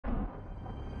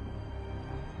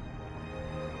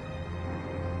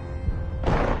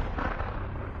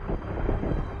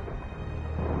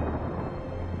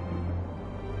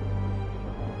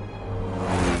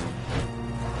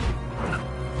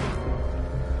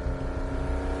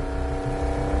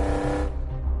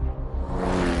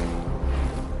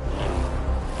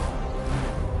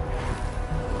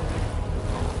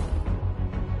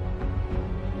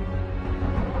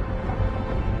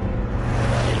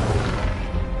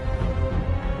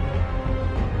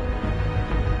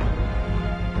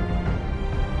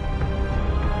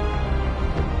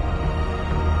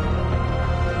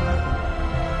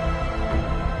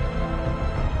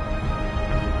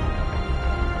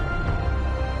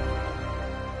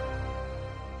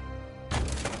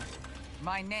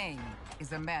My name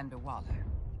is Amanda Waller.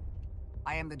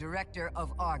 I am the director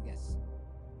of Argus,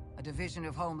 a division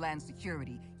of Homeland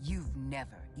Security you've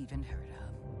never even heard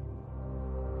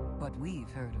of. But we've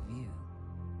heard of you.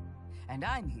 And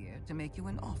I'm here to make you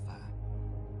an offer.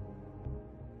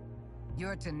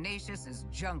 You're tenacious as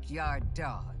junkyard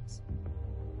dogs.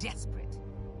 Desperate.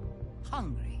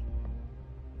 Hungry.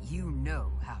 You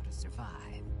know how to survive.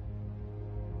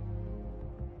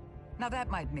 Now that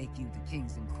might make you the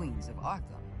kings and queens of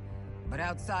Arkham, but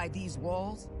outside these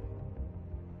walls,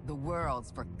 the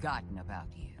world's forgotten about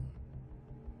you.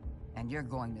 And you're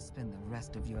going to spend the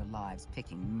rest of your lives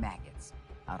picking maggots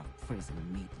out of prison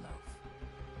meatloaf.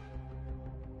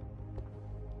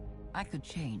 I could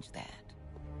change that.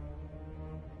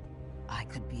 I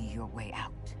could be your way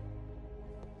out.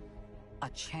 A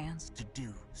chance to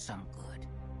do some good.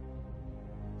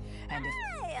 And if...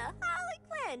 Hey, Harley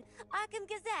Quinn, Arkham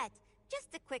Gazette.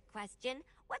 Just a quick question.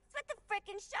 What's with the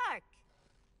frickin' shark?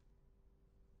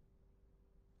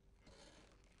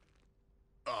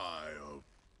 I,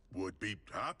 would be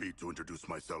happy to introduce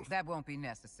myself. That won't be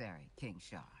necessary, King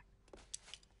Shark.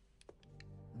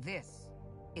 This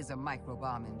is a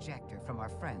microbomb injector from our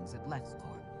friends at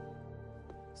LexCorp.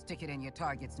 Stick it in your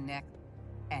target's neck,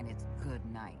 and it's good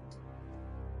night.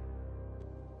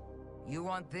 You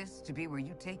want this to be where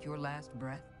you take your last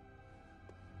breath?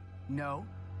 No?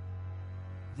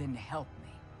 Then help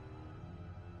me.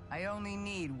 I only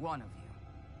need one of you.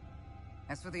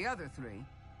 As for the other three,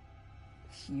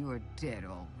 you're dead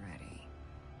already.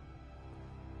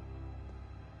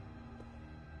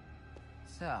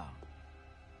 So,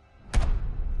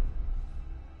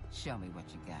 show me what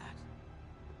you got.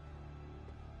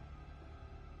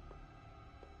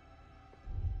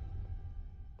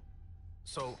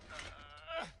 So...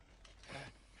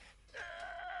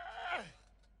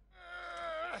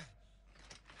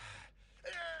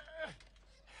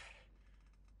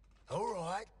 All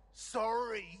right,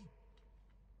 sorry.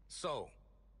 So,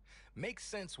 makes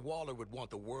sense Waller would want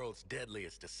the world's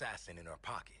deadliest assassin in her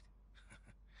pocket.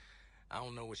 I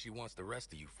don't know what she wants the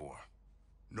rest of you for.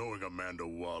 Knowing Amanda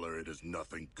Waller, it is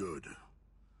nothing good,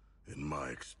 in my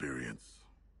experience.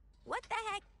 What the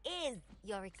heck is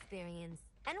your experience?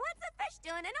 And what's the fish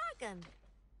doing in Arkham?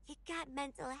 You got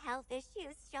mental health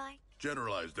issues, Shark?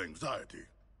 Generalized anxiety,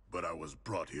 but I was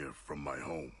brought here from my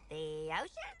home. The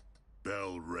ocean?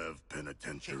 Belle Rev Can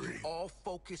Penitentiary. you all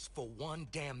focus for one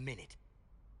damn minute?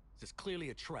 This is clearly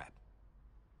a trap.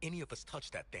 Any of us touch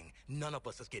that thing, none of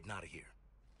us is getting out of here.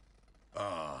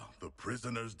 Ah, the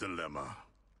prisoner's dilemma.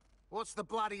 What's the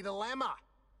bloody dilemma?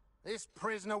 This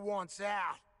prisoner wants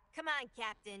out. Come on,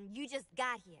 Captain. You just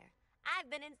got here. I've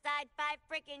been inside 5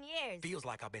 frickin' years. Feels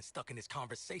like I've been stuck in this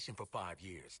conversation for 5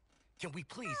 years. Can we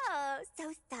please... Oh,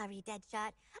 so sorry, Deadshot.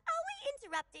 Are we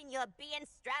interrupting your being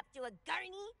strapped to a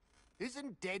gurney?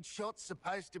 Isn't Deadshot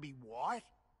supposed to be white?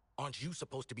 Aren't you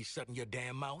supposed to be shutting your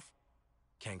damn mouth?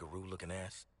 Kangaroo-looking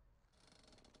ass.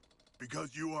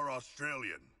 Because you are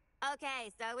Australian.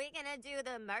 Okay, so we gonna do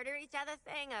the murder each other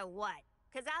thing or what?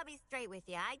 Cause I'll be straight with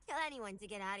you. I'd kill anyone to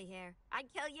get out of here.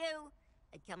 I'd kill you.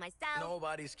 I'd kill myself.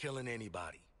 Nobody's killing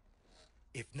anybody.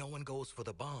 If no one goes for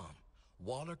the bomb,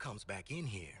 Waller comes back in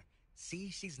here,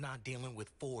 sees she's not dealing with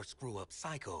 4 screw-up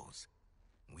psychos.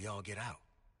 We all get out.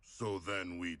 So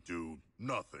then we do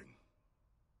nothing.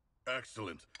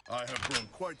 Excellent. I have grown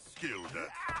quite skilled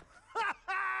at...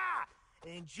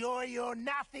 Enjoy your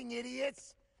nothing,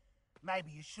 idiots. Maybe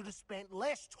you should have spent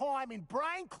less time in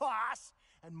brain class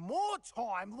and more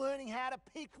time learning how to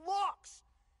pick locks.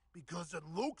 Because it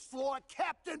looks like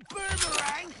Captain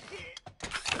Boomerang...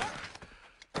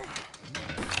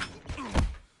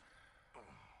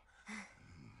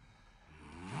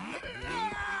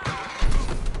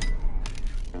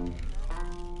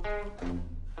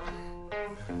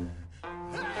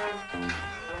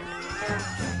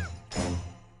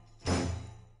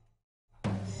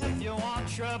 If you want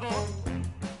trouble,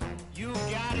 you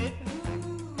got it.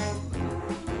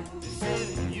 Said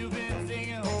you've been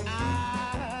thinking,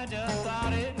 I just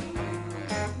thought it.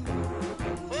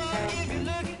 Well, if you're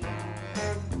looking,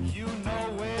 you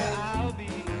know where I'll be.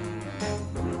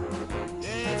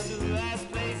 It's the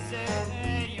last place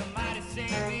that you might have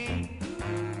seen me.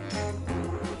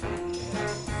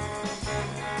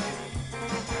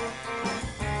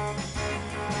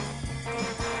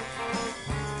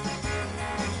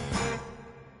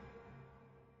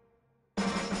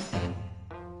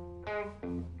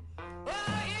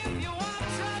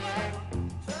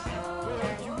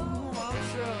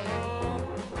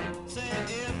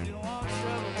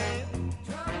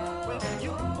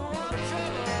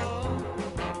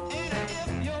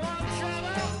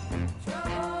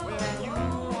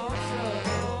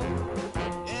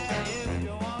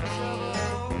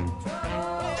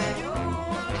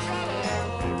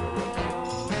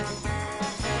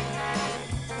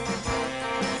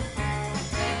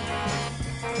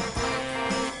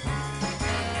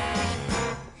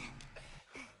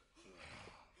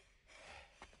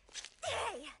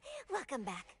 Arkham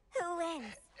back. Who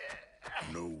wins?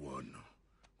 No one.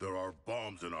 There are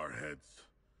bombs in our heads.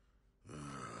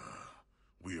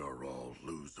 We are all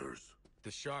losers.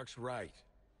 The Shark's right.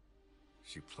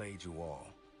 She played you all.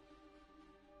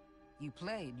 You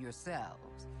played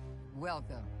yourselves.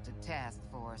 Welcome to Task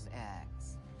Force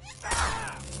X.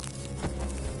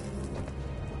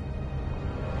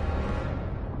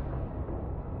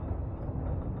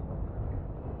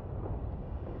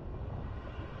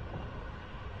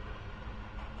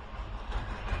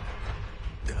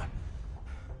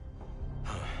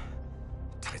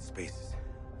 Tight spaces.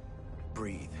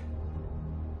 Breathe.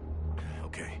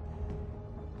 Okay.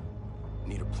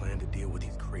 Need a plan to deal with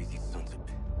these crazy sons of...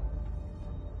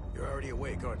 You're already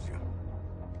awake, aren't you?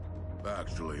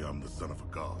 Actually, I'm the son of a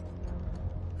god.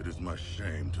 It is my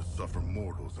shame to suffer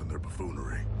mortals and their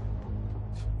buffoonery.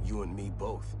 You and me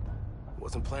both.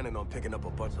 Wasn't planning on picking up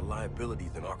a bunch of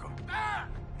liabilities in Arkham.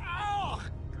 Oh,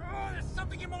 there's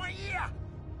something in my ear!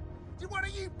 Did one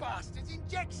of you bastards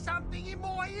inject something in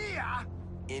my ear?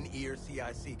 In-ear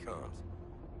CIC comms.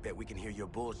 Bet we can hear your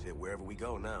bullshit wherever we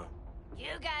go now.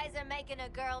 You guys are making a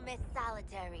girl miss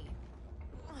solitary.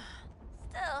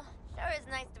 Still, sure is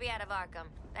nice to be out of Arkham.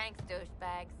 Thanks,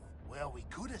 douchebags. Well, we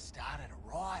could have started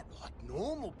a riot like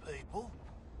normal people.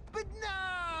 But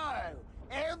no!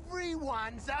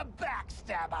 Everyone's a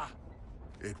backstabber!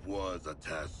 It was a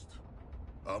test.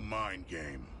 A mind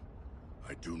game.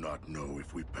 I do not know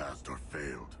if we passed or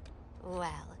failed.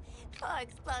 Well, 4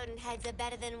 exploding heads are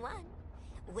better than 1.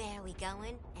 Where are we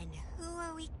going, and who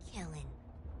are we killing?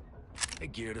 They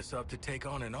geared us up to take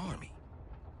on an army.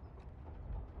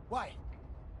 Wait.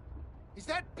 Is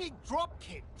that big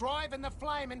dropkick driving the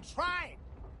flaming train?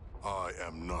 I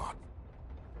am not.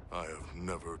 I have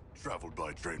never traveled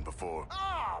by train before.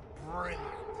 Oh, brilliant.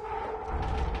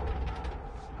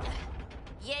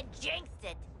 You jinxed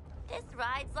it. This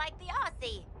ride's like the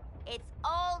Aussie. It's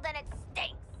old and it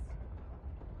stinks.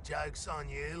 Joke's on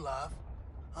you, love.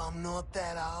 I'm not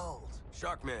that old.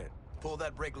 Sharkman, pull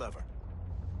that brake lever.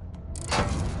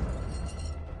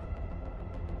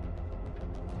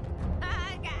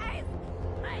 Guys,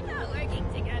 I thought working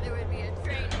together would be a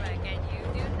train wreck, and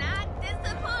you do not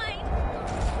disappoint.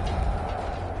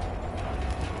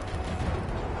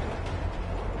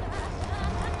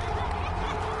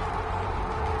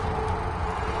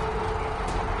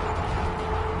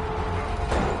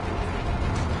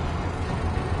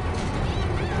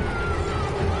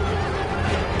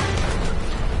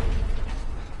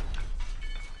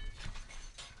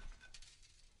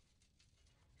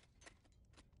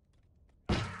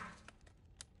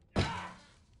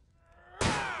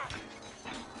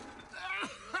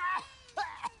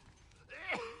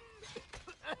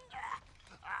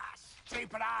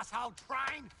 Stupid asshole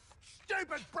train!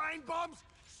 Stupid brain bombs!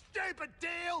 Stupid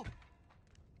deal!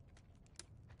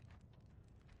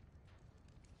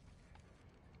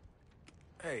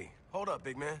 Hey, hold up,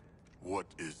 big man. What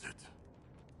is it?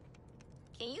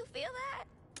 Can you feel that?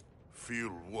 Feel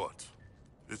what?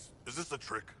 Is this a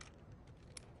trick?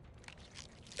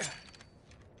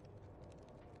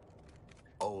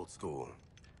 Old school.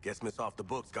 Guess Miss Off the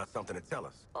Books got something to tell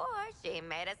us. Or she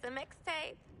made us a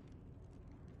mixtape.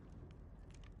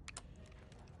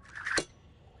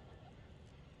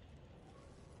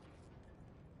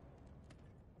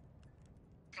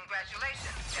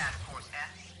 Congratulations, Task Force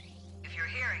X. If you're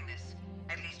hearing this,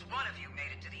 at least one of you made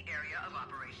it to the area of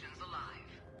operations alive.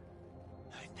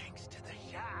 No thanks to the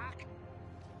shark.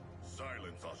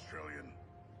 Silence, Australian.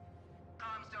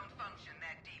 Comms don't function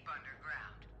that deep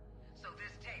underground, so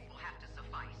this tape will have to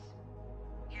suffice.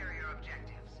 Here are your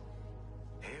objectives.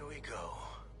 Here we go.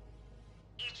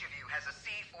 Each of you has a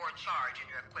C4 charge in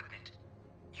your equipment.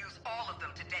 Use all of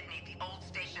them to detonate the old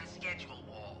station schedule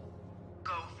wall.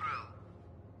 Go through.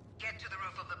 Get to the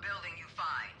roof of the building you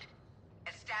find.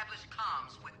 Establish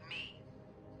comms with me.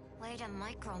 Way to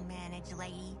micromanage,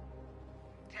 lady.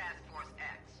 Task Force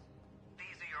X.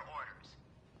 These are your orders.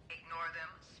 Ignore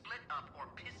them, split up, or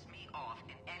piss me off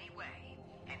in any way,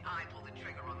 and I pull the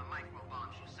trigger on the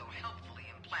microbombs you so helpfully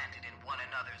implanted in one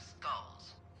another's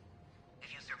skulls. If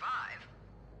you survive,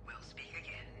 we'll speak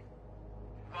again.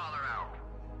 Waller out.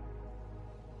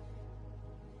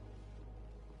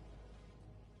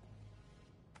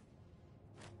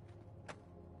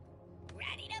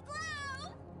 Ready to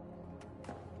blow!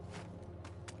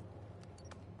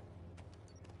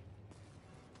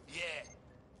 Yeah.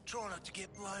 Try not to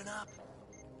get blown up.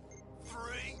 3,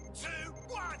 2,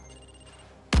 1!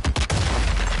 Gonna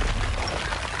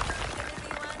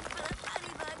be one for the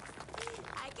funny bugs.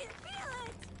 I can feel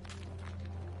it.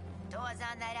 Doors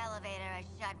on that elevator are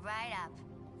shut right up.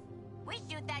 We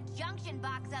shoot that junction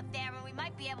box up there and we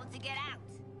might be able to get out.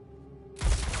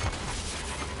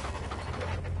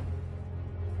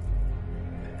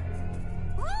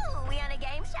 Ooh, we on a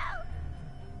game show?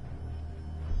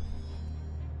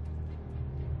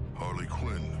 Harley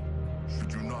Quinn,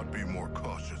 should you not be more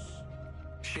cautious?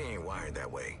 She ain't wired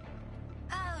that way.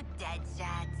 Oh,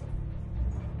 Deadshot.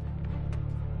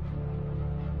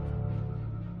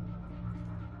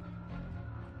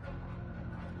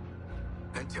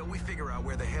 Until we figure out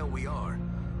where the hell we are,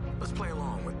 let's play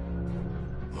along with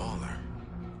Waller.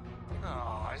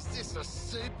 Oh, is this a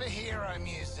superhero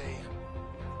museum?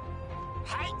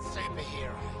 Hate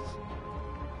superheroes.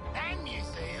 And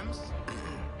museums.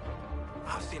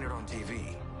 I've seen it on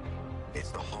TV.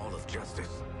 It's the Hall of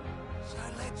Justice. So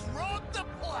let's rob the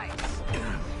place!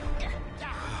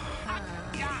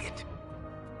 Idiot.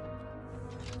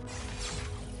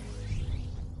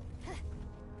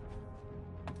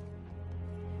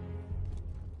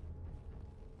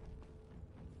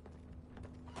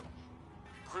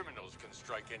 Criminals can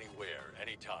strike anywhere,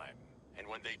 anytime. And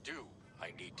when they do,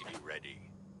 I need to be ready.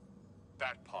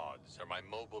 Bat pods are my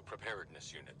mobile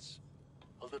preparedness units.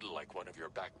 A little like one of your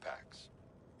backpacks.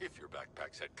 If your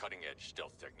backpacks had cutting-edge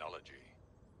stealth technology.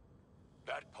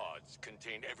 Bat pods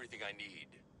contain everything I need,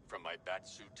 from my bat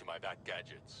suit to my bat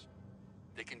gadgets.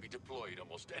 They can be deployed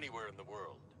almost anywhere in the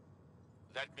world.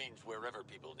 That means wherever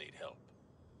people need help,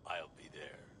 I'll be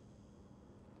there.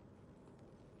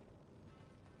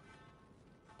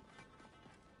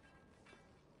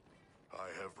 I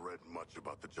have read much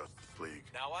about the Justice League.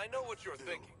 Now I know what you're Still,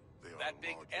 thinking. they are That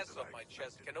big larger S than on I my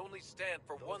chest expected. can only stand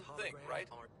for one thing, right?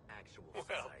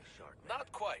 Well,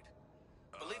 not quite.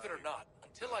 Believe it or not,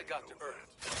 until I got to know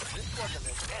Earth, this wasn't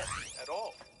an S at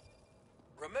all.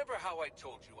 Remember how I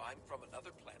told you I'm from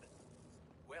another planet?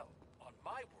 Well, on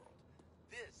my world,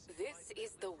 This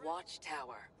is the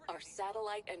Watchtower, our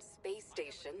satellite and space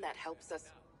station that helps us,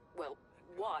 well,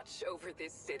 watch over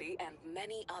this city and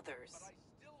many others.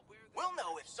 We'll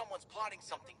know if someone's plotting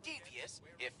something devious,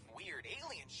 if weird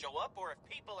aliens show up, or if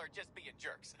people are just being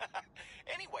jerks.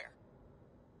 Anywhere.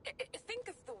 Think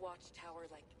of the Watchtower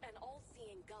like an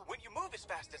all-seeing gun. When you move as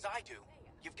fast as I do,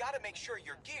 you've got to make sure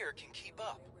your gear can keep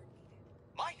up.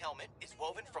 My helmet is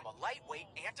woven from a lightweight,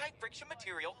 anti-friction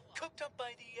material cooked up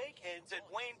by the eggheads at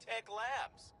Wayne Tech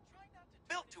Labs.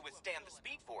 Built to withstand the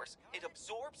Speed Force, it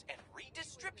absorbs and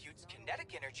redistributes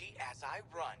kinetic energy as I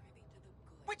run.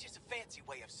 Which is a fancy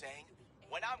way of saying,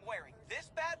 when I'm wearing this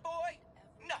bad boy,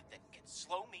 nothing can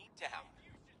slow me down.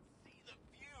 You should see the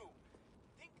view.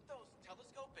 Think those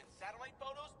telescope and satellite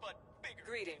photos, but bigger.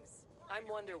 Greetings. I'm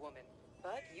Wonder Woman,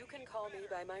 but you can call me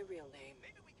by my real name,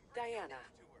 Diana.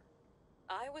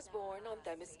 I was born on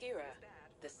Themyscira,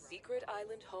 the secret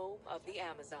island home of the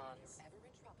Amazons.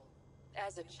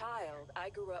 As a child, I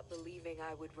grew up believing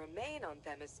I would remain on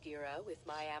Themyscira with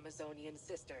my Amazonian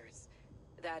sisters.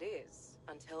 That is,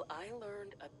 until I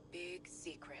learned a big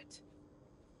secret.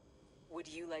 Would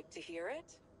you like to hear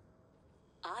it?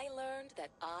 I learned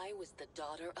that I was the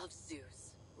daughter of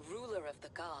Zeus, ruler of the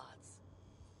gods.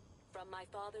 From my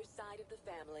father's side of the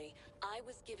family, I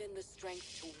was given the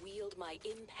strength to wield my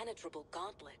impenetrable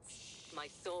gauntlets, my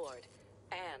sword,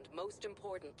 and most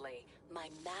importantly, my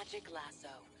magic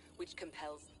lasso, which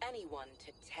compels anyone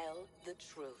to tell the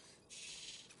truth.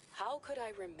 How could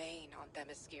I remain on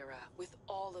Themyscira with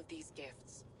all of these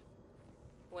gifts?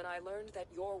 When I learned that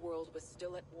your world was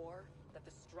still at war, that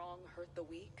the strong hurt the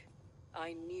weak,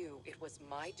 I knew it was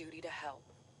my duty to help.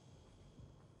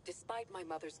 Despite my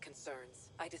mother's concerns,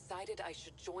 I decided I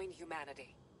should join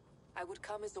humanity. I would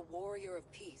come as a warrior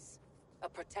of peace, a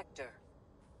protector.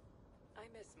 I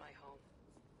miss my home.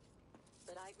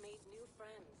 But I've made new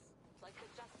friends, like the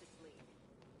Justice League.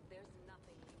 There's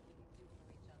nothing we wouldn't do for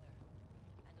each other.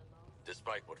 And alone...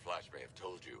 Despite what Flash may have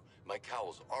told you, my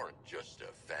cowls aren't just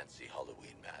a fancy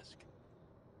Halloween mask.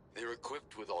 They're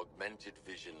equipped with augmented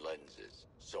vision lenses,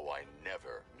 so I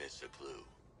never miss a clue.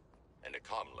 And a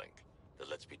comlink that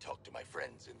lets me talk to my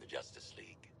friends in the Justice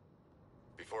League.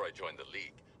 Before I joined the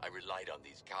League, I relied on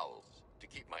these cowls to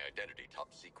keep my identity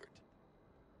top secret.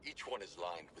 Each one is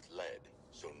lined with lead,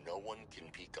 so no one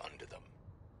can peek under them.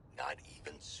 Not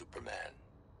even Superman.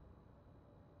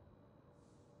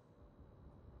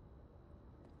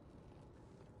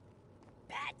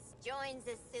 Bats joins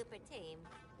the super team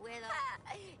with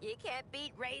a... You can't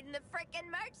beat raiding the frickin'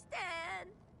 merch stand!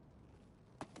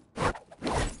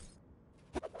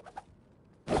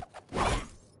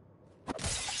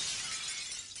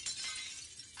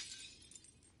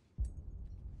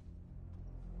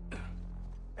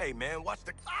 Hey, man, watch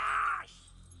the Ah,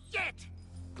 shit!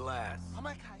 glass. I'm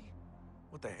okay.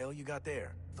 What the hell you got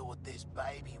there? Thought this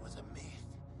baby was a myth.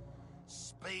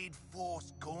 Speed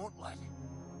Force Gauntlet.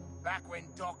 Back when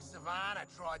Doc Savannah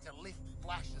tried to lift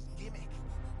Flash's gimmick.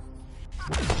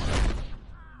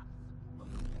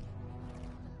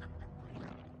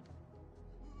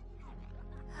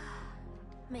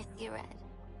 Miss you, Red.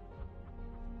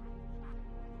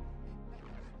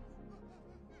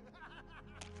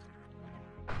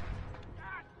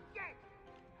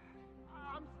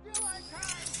 I'm still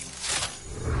okay!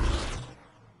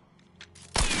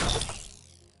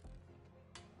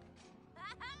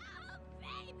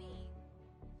 Baby!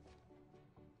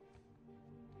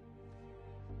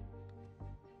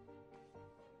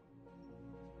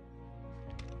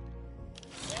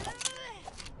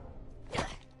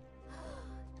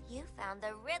 You found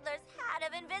the Riddler's hat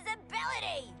of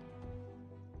invisibility!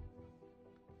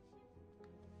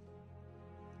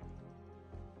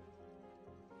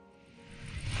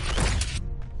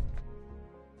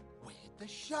 Where'd the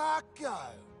shark go?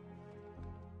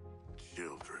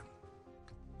 Children.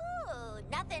 Ooh,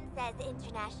 nothing says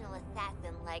international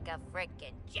assassin like a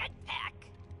frickin'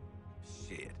 jetpack.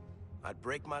 Shit. I'd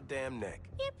break my damn neck.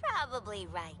 You're probably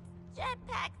right.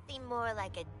 Jetpacks seem more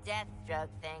like a Deathstroke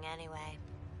thing anyway.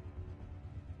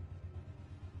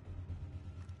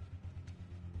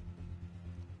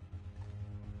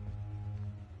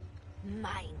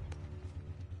 Mine.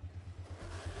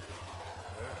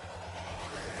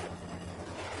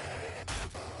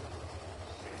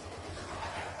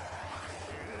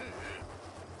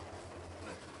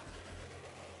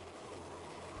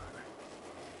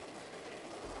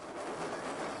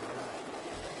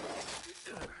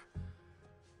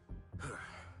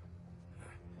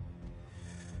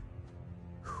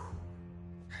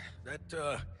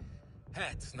 That,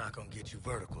 hat's not gonna get you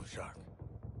vertical, Shark.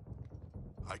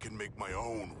 I can make my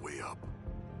own way up.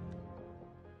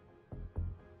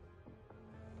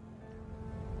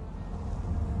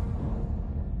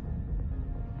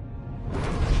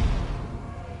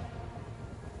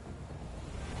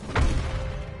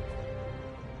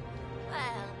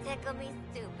 Well, tickle me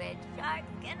stupid. Sharks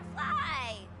can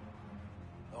fly.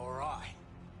 Alright.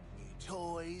 New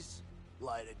toys,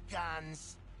 loaded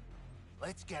guns.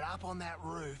 Let's get up on that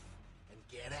roof and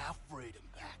get our freedom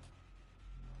back.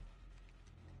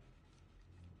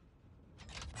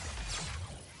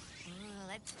 Ooh,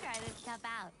 let's try this stuff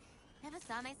out. Never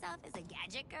saw myself as a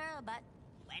gadget girl, but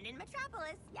when in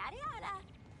Metropolis, yada yada.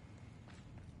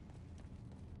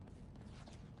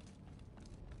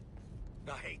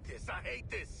 I hate this. I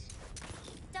hate this.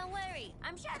 Don't worry,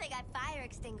 I'm sure they got fire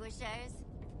extinguishers.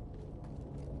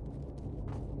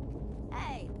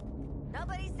 Hey,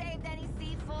 nobody saved any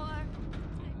C4?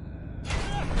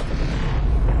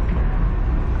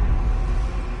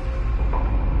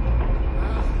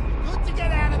 Good to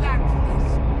get out of that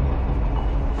place.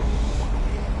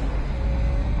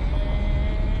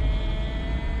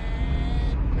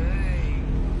 Hey.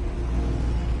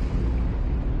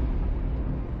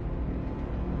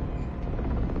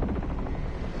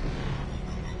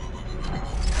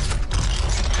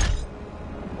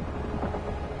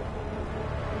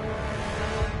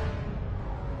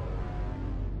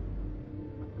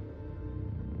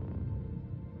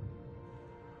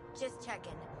 Just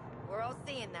checking. We're all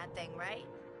seeing that thing, right?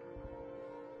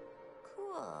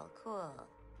 Cool, cool.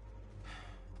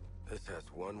 This has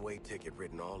one-way ticket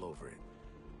written all over it.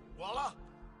 Walla?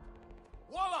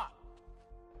 Walla!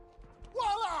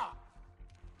 Walla!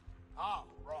 Oh,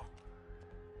 right.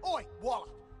 Oi, Walla,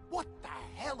 what the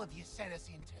hell have you sent us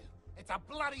into? It's a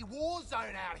bloody war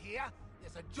zone out here.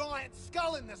 There's a giant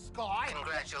skull in the sky.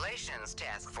 Congratulations,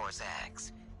 Task Force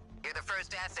X. You're the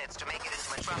first assets to make it into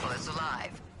Metropolis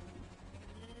alive.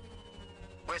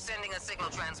 We're sending a signal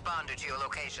transponder to your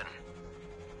location.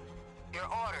 Your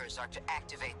orders are to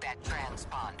activate that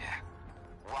transponder.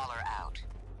 Waller out.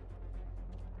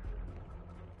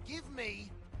 Give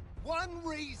me one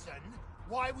reason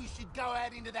why we should go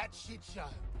out into that shit show.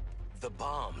 The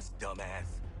bombs, dumbass.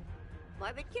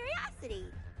 Morbid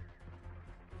curiosity.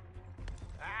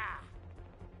 Ah!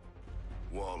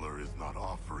 Waller is not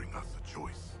offering us a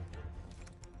choice.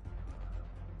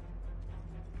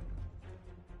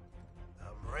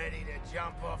 I'm ready to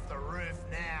jump off the roof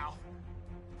now.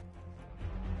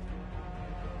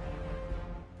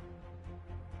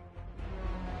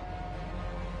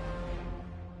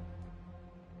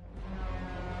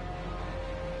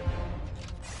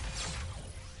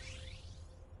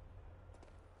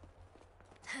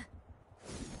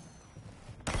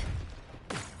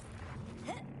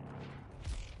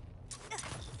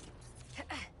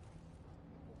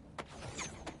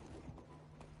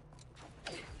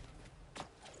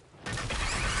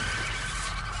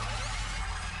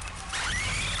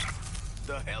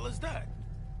 The hell is that?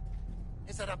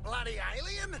 Is it a bloody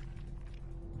alien?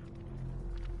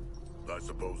 I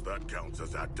suppose that counts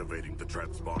as activating the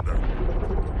transponder.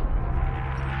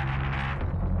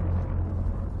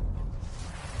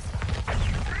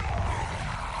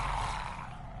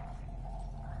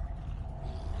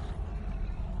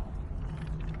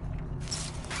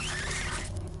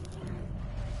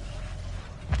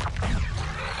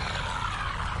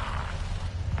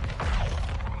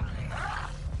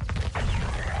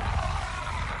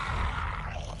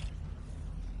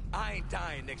 I ain't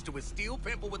dying next to a steel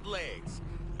pimple with legs.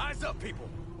 Eyes up, people!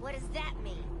 What does that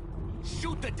mean?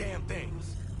 Shoot the damn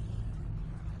things!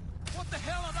 What the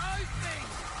hell are those things?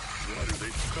 Why do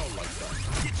they smell like that?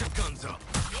 Get your guns up!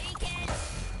 Deacon,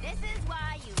 this is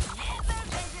why you never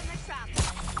visit Metropolis.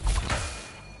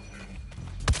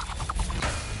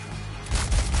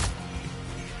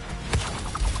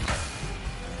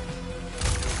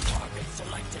 Target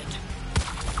selected.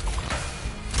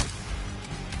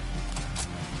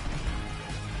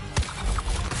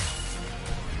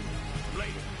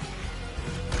 Later.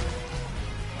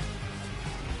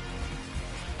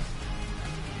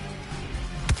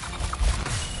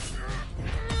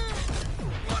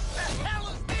 What the hell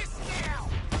is this now?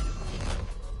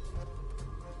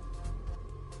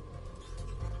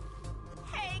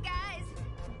 Hey guys,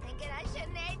 thinking I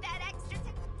shouldn't have ate that extra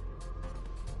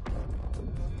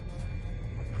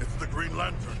It's the Green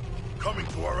Lantern, coming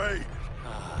to our aid.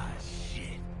 Ah,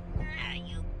 shit.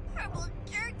 You purple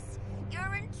jerks!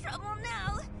 You're in trouble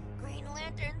now! Green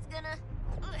Lantern's gonna...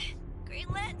 Ugh, Green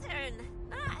Lantern!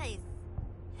 Nice!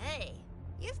 Hey,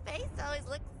 your face always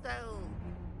looks so...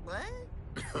 What?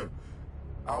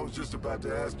 I was just about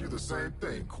to ask you the same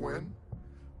thing, Quinn.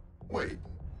 Wait,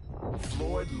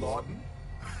 Floyd Lawton?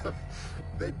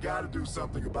 They gotta do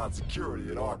something about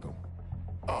security at Arkham.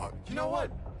 You know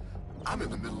what? I'm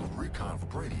in the middle of recon for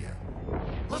Brainiac.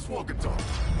 Let's walk and talk.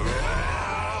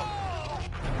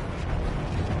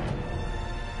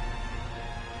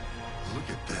 Look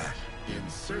at that.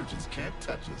 Insurgents can't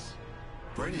touch us.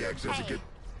 Brainiac says you Hey, get...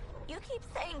 you keep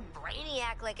saying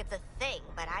Brainiac like it's a thing,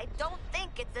 but I don't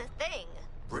think it's a thing.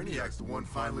 Brainiac's the one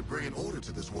finally bringing order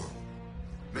to this world.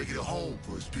 Making a home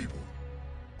for his people.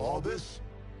 All this,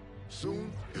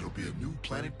 soon it'll be a new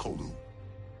planet Kolu.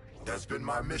 That's been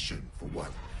my mission for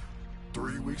what,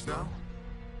 3 weeks now?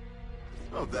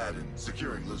 Oh, that and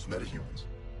securing loose metahumans.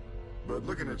 But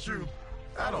looking at you,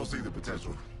 I don't see the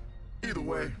potential. Either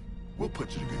way, we'll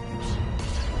put you to good use.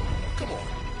 Come on.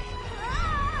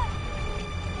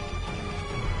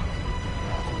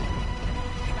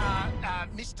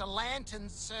 Mr. Lantern,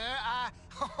 sir,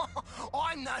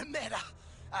 I'm no matter.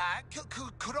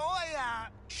 Could I,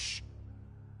 shh?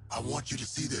 I want you to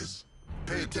see this.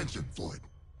 Pay attention, Floyd.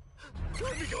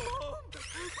 Let me go home!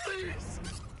 Please!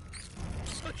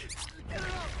 Get it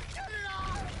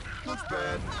off! Looks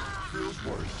bad, feels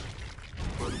worse.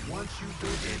 But once you've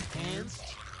been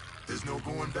enhanced, there's no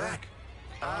going back.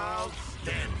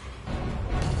 Outstanding.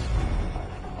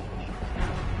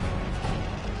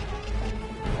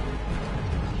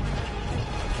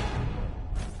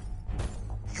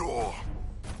 You're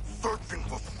searching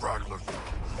for stragglers.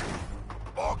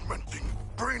 Augmenting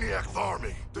Brainiac's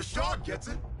army. The Shard gets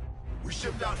it. We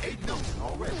shipped out 8 million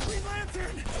already. Green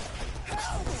Lantern!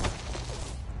 Help!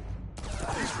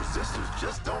 These resistors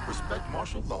just don't respect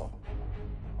martial law.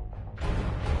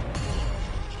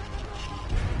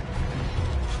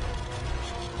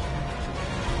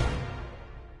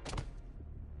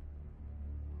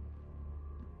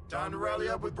 Time to rally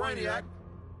up with Brainiac.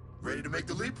 Ready to make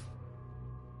the leap?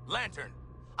 Lantern,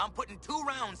 I'm putting 2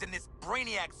 rounds in this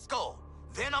Brainiac skull.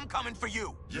 Then I'm coming for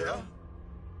you. Yeah?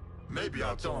 Maybe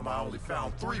I'll tell him I only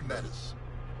found 3 metas.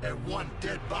 And 1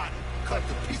 dead body cut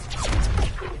to pieces.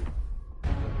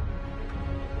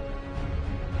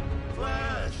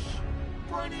 Flash!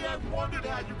 Brainiac wondered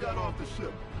how you got off the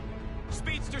ship.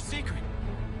 Speedster's secret.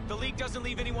 The League doesn't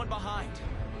leave anyone behind.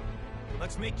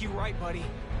 Let's make you right, buddy.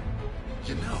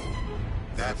 You know,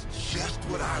 that's just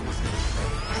what I was gonna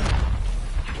say.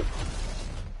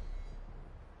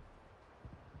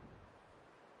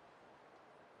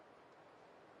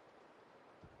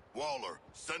 Waller,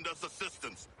 send us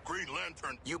assistance. Green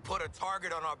Lantern... You put a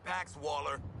target on our backs,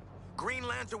 Waller. Green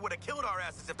Lantern would have killed our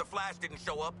asses if the Flash didn't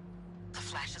show up. The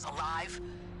Flash is alive?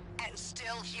 And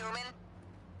still human?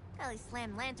 Probably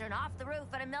slammed Lantern off the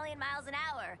roof at 1,000,000 miles an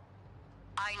hour.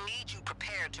 I need you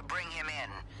prepared to bring him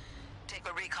in. Take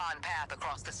a recon path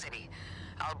across the city.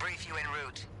 I'll brief you en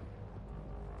route.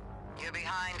 You're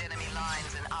behind enemy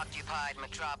lines in occupied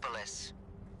Metropolis.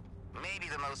 Maybe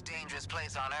the most dangerous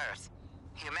place on Earth.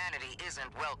 Humanity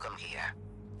isn't welcome here.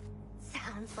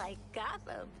 Sounds like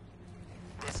Gotham.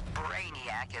 This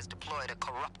brainiac has deployed a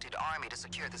corrupted army to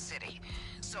secure the city.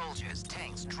 Soldiers,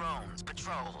 tanks, drones,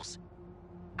 patrols.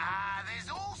 There's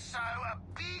also a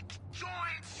big,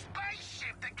 giant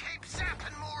spaceship that keeps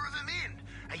zapping more of them in.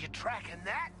 Are you tracking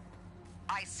that?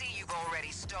 I see you've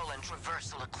already stolen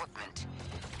traversal equipment.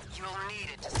 You'll need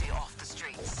it to see off the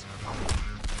streets.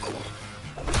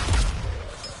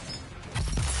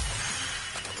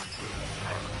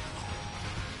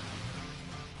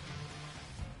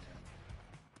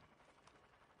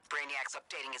 Brainiac's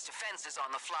updating his defenses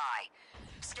on the fly.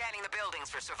 Scanning the buildings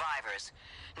for survivors.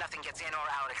 Nothing gets in or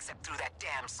out except through that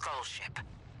damn skull ship.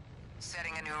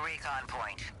 Setting a new recon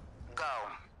point. Go.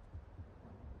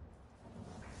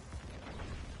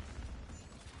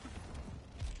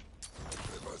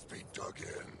 They must be dug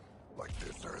in, like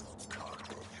this Earth's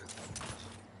cockroaches.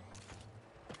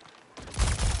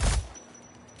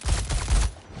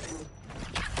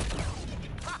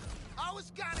 Ha! I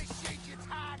was gonna shoot your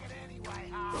target anyway,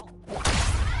 Hal.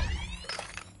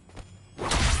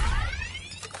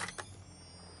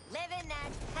 Living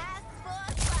that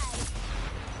passport life.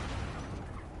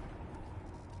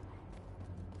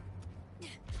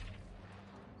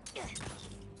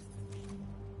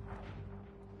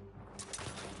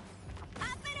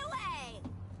 Up and away.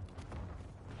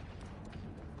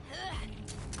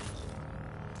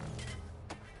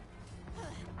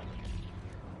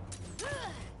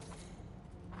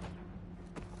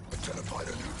 Identified a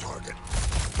new target.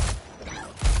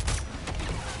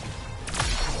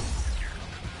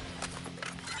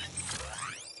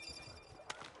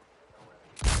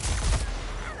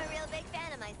 I'm a real big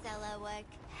fan of my solo work.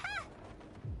 Ha!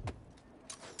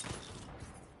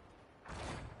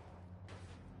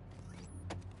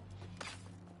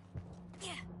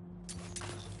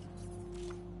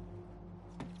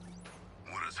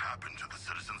 What has happened to the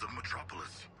citizens of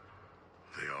Metropolis?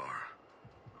 They are...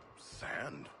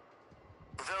 sand?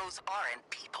 Those aren't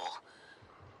people.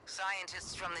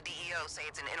 Scientists from the DEO say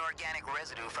it's an inorganic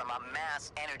residue from a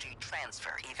mass energy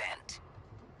transfer event.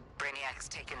 Brainiac's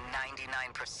taken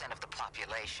 99% of the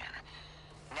population.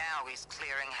 Now he's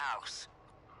clearing house.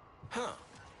 Huh.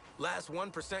 Last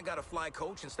 1% got a fly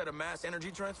coach instead of mass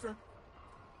energy transfer?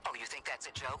 Oh, you think that's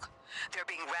a joke? They're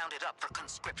being rounded up for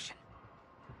conscription.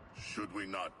 Should we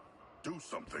not do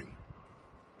something?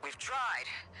 We've tried.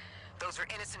 Those are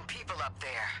innocent people up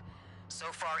there. So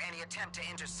far, any attempt to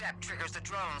intercept triggers the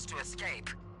drones to escape.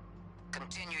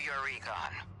 Continue your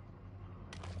recon.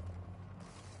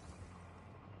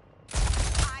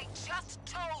 I just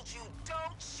told you,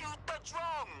 don't shoot the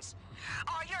drones!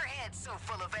 Are your heads so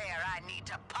full of air I need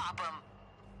to pop them?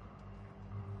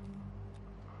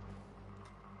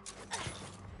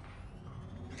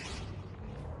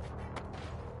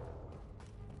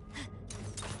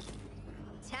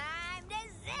 Time to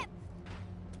zip.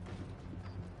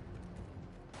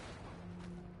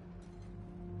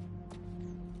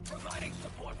 Providing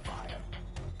support fire.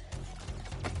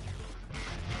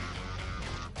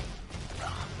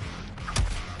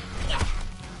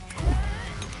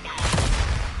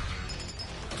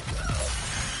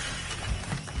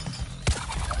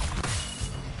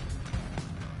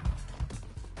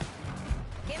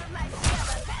 Give him my shield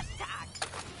a pep talk.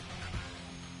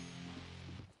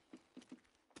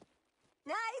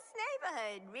 Nice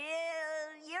neighborhood,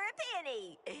 real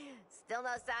European-y. Still no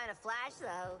sign of Flash,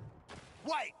 though.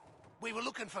 Wait, we were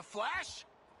looking for Flash?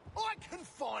 I can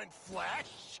find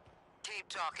Flash. Keep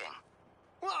talking.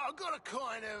 Well, I've got a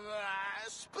kind of,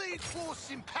 Speed Force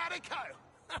simpatico.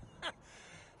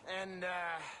 and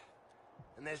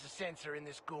there's a sensor in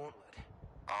this gauntlet.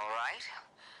 All right.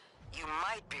 You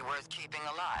might be worth keeping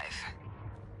alive.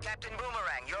 Captain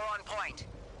Boomerang, you're on point.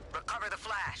 Recover the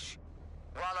Flash.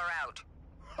 Waller out.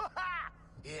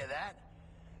 Hear that?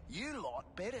 You lot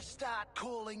better start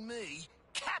calling me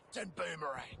Captain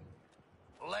Boomerang.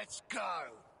 Let's go.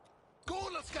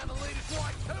 Gauntlet's gonna lead us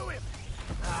right to him.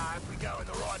 If we go in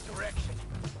the right direction.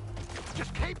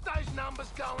 Just keep those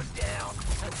numbers going down,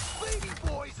 and Speedy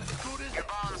Boy's as good as... Your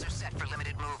bombs are set for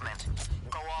limited movement.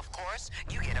 Go off course,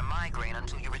 you get a migraine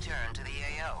until you return to the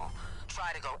AO.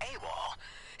 Try to go AWOL,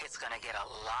 it's gonna get a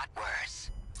lot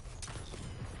worse.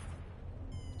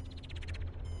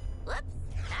 Whoops,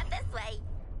 not this way.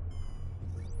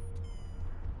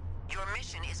 Your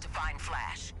mission is to find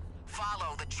Flash.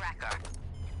 Follow the tracker.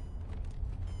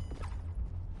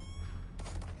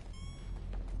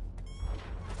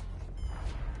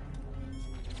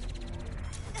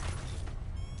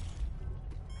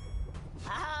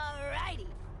 Alrighty.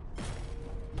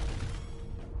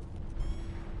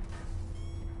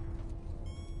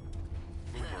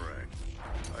 Boomerang,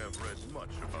 I have read much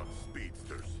about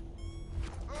speedsters.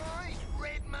 Oh, he's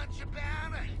red much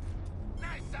about it. No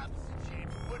substitute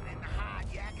for putting in the hard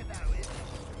yakka though, is it?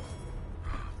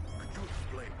 Could you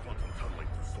explain quantum tunneling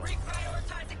to Sloan?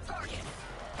 Reprioritizing target!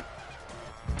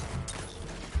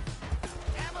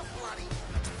 Have a bloody...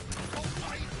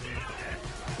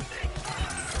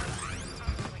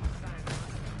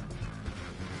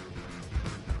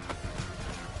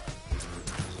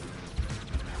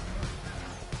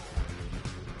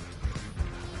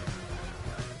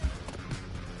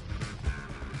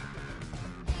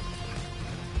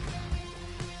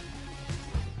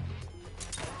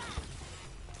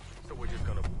 So we're just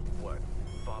gonna, what,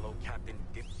 follow Captain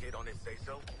Dipshit on his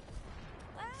say-so?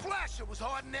 Flasher was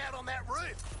hiding out on that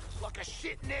roof, like a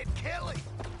shit Ned Kelly.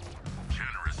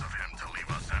 Generous of him to leave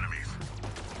us enemies.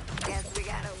 Guess we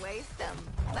gotta waste them.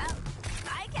 Well,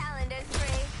 my calendar's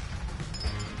free.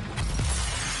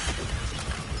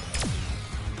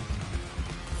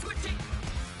 Switching!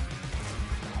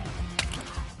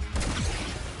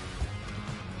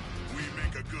 We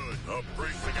make a good, a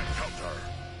bracing encounter.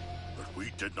 But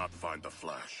we did not find the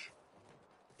Flash.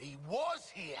 He was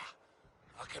here.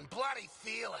 I can bloody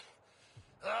feel it.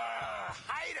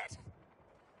 Hate it.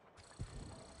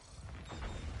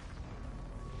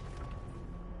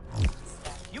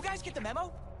 You guys get the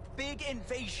memo? Big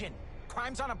invasion.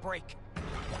 Crime's on a break.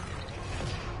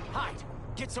 Hide.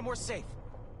 Get somewhere safe.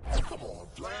 Come on,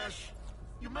 Flash.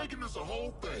 You're making this a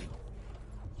whole thing.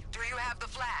 Do you have the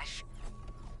Flash?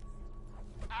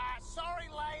 Sorry,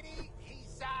 lady.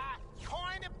 He's,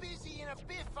 kinda busy in a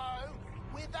biffo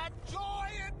with a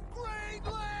giant Green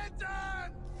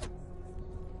Lantern!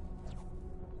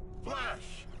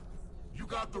 Flash, you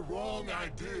got the wrong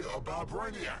idea about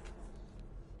Brainiac.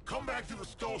 Come back to the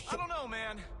Skull Ship. I don't know,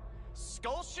 man.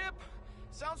 Skull Ship?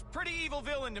 Sounds pretty evil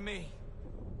villain to me.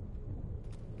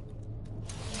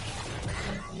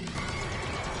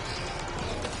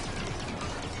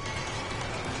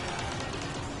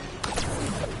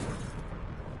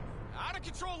 Out of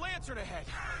control lantern ahead.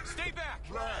 Stay back.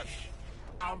 Flash,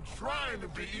 I'm trying to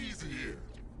be easy here.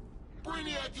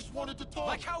 Brainiac just wanted to talk.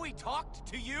 Like how he talked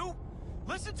to you?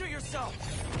 Listen to yourself.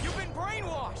 You've been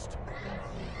brainwashed.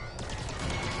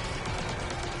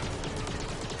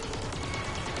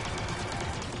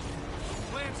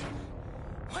 Lantern,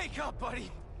 wake up,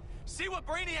 buddy. See what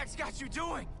Brainiac's got you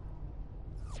doing.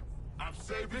 I'm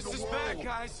saving This the is world. bad,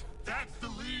 guys. That's the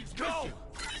League's Go! mission.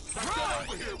 Now Run! get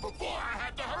over here before I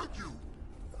had to hurt you.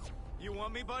 You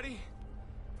want me, buddy?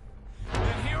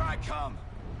 Then here I come.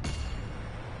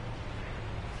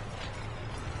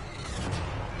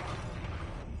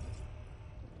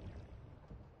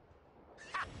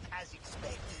 As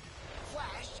expected,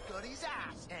 Flash got his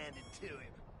ass handed to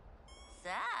him. So,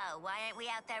 why aren't we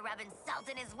out there rubbing salt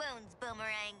in his wounds,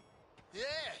 Boomerang?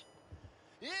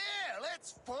 Yeah,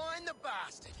 let's find the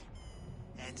bastard.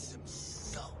 And some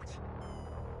salt.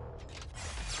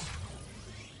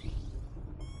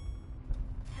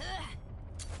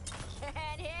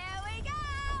 And here we go!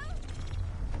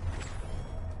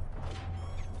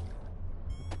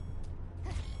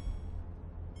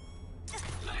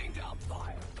 Laying down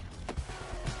fire.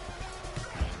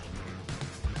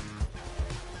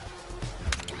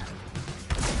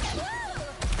 Woo!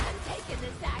 I'm taking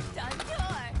this act on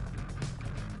tour.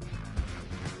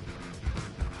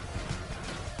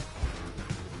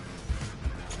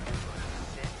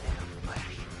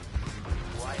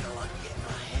 Wait till I get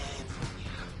my hands on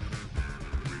you.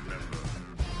 Remember,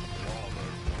 Waller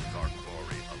wants our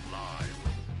glory alive.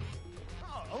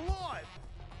 Oh, alive!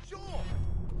 Sure!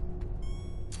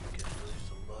 You can lose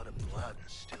a lot of blood and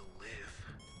still live.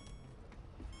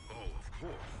 Oh, of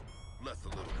course. Less a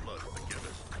little blood is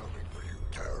forgiven. Coming for you,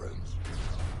 Terrans.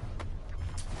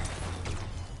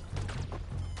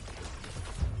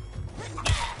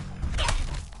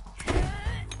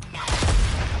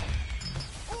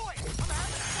 Oi!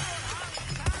 I'm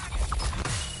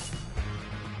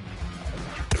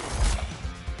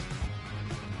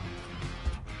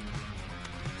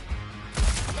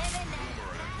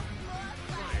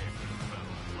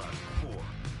Blood poor.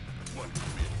 What do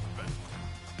we expect?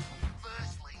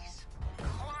 Firstly's,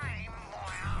 claim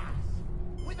my ass.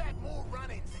 We've had more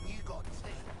run-ins than you got, T.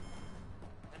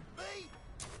 And B,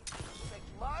 expect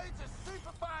loads of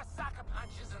super fast sucker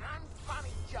punches and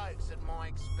unfunny jokes at my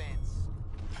expense.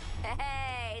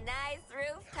 Hey, nice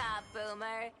rooftop,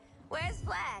 Boomer. Where's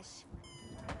Flash?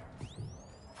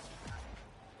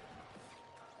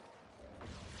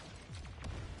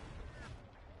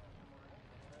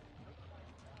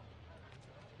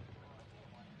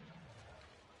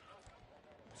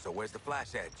 So where's the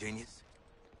Flash at, genius?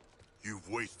 You've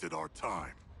wasted our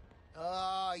time.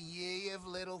 Oh, ye of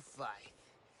little faith.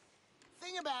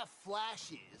 thing about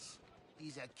Flash is,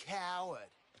 he's a coward.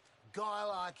 Guy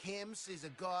like him sees a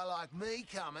guy like me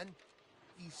coming,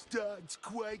 he starts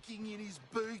quaking in his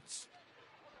boots.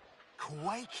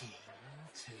 Quaking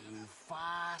too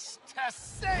fast to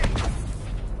see!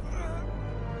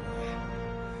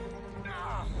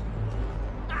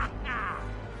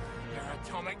 Your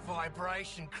atomic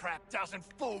vibration crap doesn't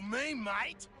fool me,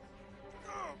 mate!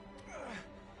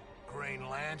 Green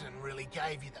Lantern really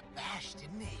gave you the bash,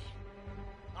 didn't he?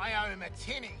 I owe him a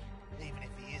tinny, even if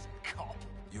he isn't a cop.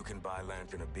 You can buy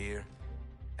Lantern a beer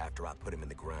after I put him in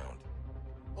the ground.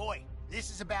 Oi, this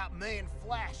is about me and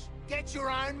Flash. Get your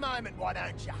own moment, why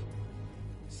don't ya?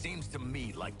 Seems to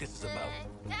me like this is about...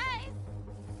 Guys!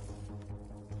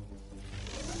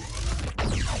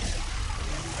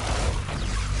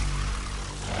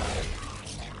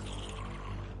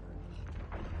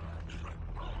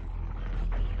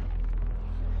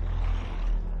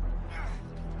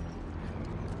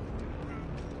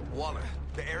 Waller,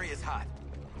 the area's hot.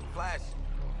 Flash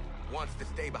wants to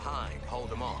stay behind, hold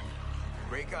him off.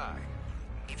 Great guy.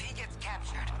 If he gets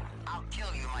captured, I'll kill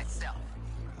you myself.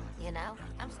 You know,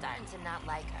 I'm starting to not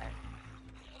like her.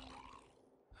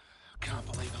 Can't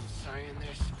believe I'm saying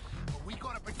this, but we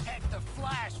gotta protect the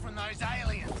Flash from those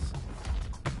aliens.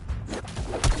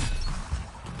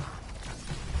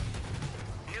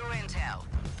 New intel.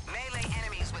 Melee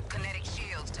enemies with kinetic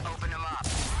shields to open them up.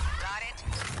 Got it?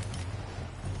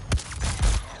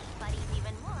 But he's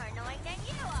even more annoying than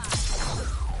you are.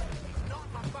 Not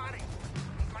my buddy.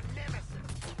 He's my nemesis.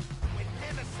 We're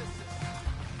nemesis.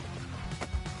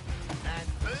 And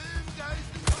boom goes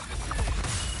the cockatoo.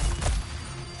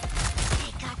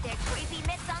 They got their creepy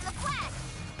mitts on the Flash.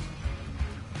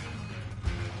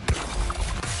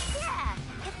 Yeah,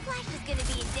 if Flash is gonna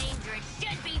be in danger, it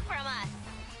should be from us.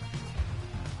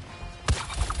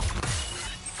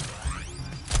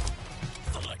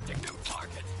 Selecting new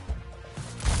target.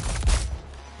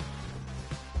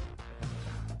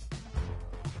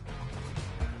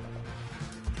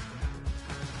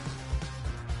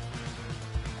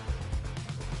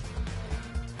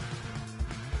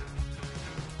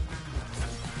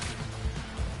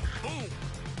 Boom!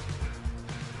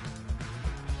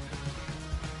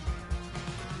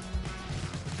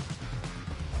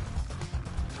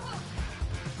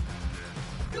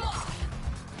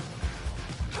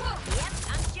 Yep,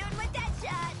 I'm shooting with that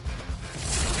shot.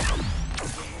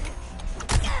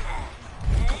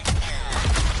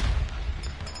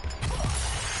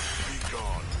 Be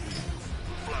gone, fools.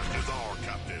 Flash is our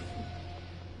captive.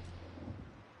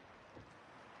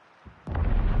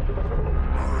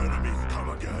 Our enemies come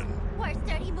again. Worst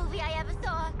dirty movie I ever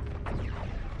saw.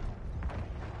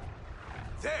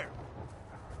 There!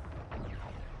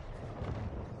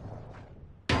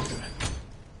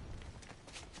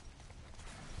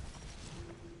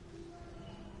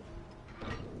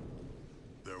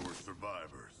 There were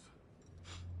survivors.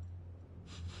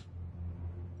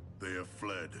 They have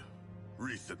fled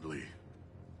recently,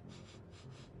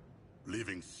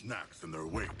 leaving snacks in their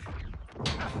wake.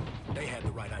 They had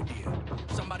the right idea.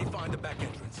 Somebody find the back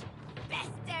entrance.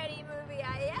 Best dirty movie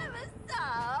I ever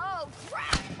saw. Oh,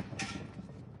 crap!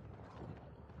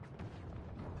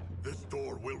 This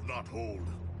door will not hold.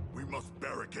 We must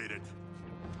barricade it.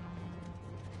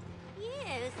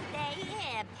 You stay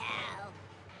here, pal.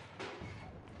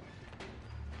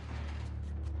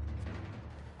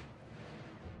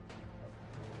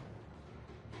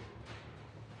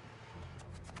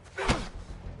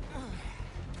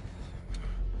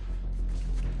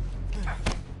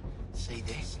 See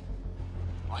this?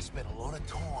 I spent a lot of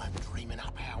time dreaming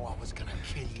up how I was gonna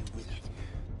kill you with it.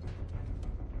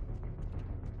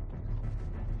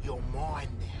 You're mine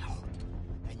now,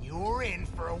 and you're in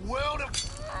for a world of...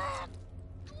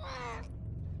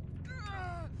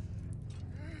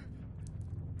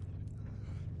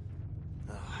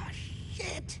 Ah,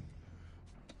 shit!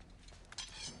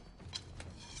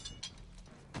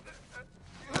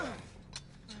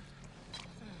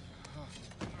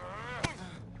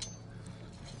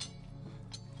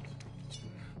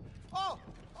 Oh,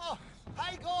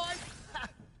 hey guys!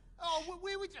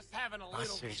 We were just having a I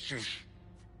little... said, shh.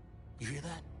 You hear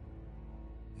that?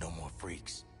 No more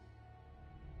freaks.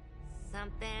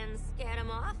 Something scared him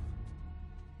off?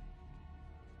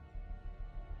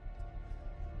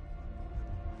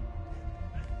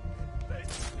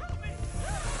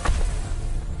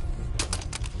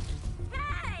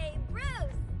 Hey,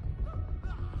 Bruce!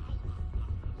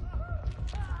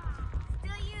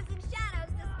 Still using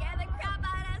shadows to scare the crap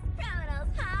out of us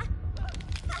criminals, huh?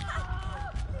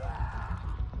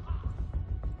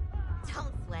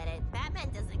 Don't sweat it. Batman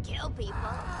doesn't kill people.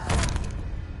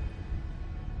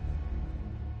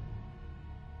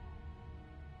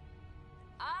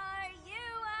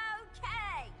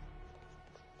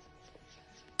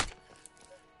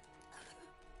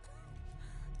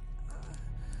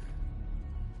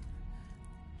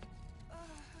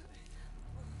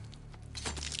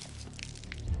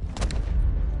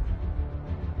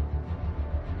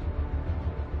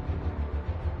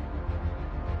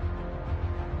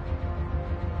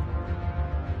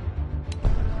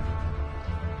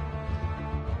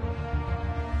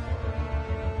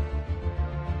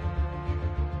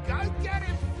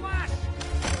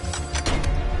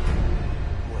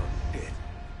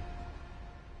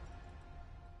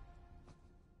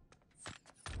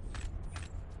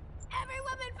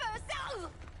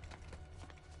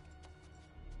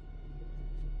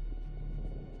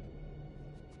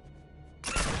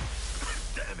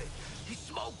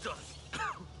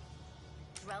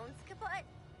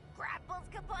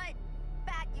 kaput!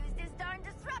 Bat used his darn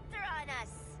disruptor on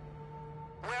us!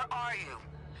 Where are you?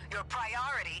 Your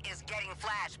priority is getting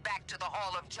Flash back to the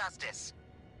Hall of Justice.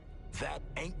 That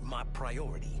ain't my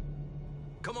priority.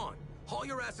 Come on, haul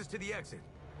your asses to the exit.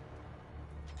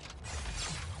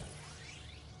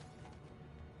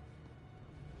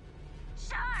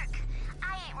 Shark!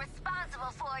 I ain't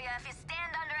responsible for you if you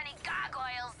stand under any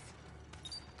gargoyles.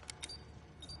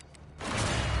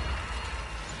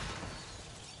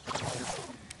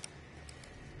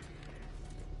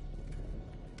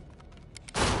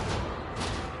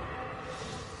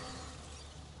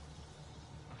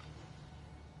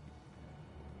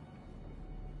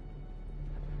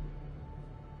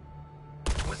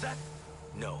 Was that?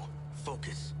 No.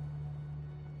 Focus.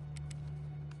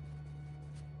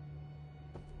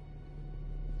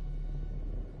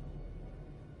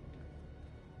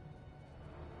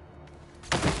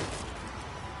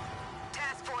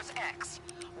 Task Force X,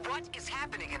 what is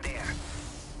happening in there?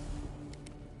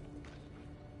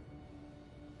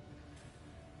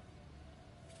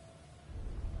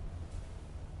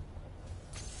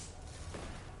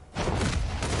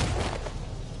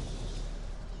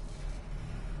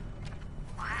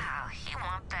 Wow, he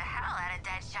whomped the hell out of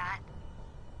Deadshot.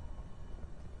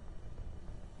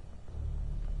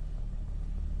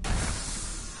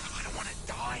 I don't want to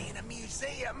die in a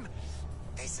museum.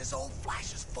 This is all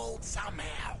Flash's fault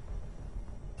somehow.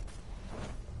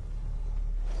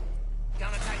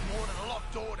 Gonna take more than a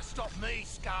locked door to stop me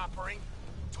scarpering.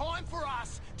 Time for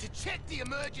us to check the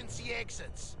emergency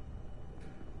exits.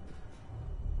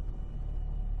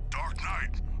 Dark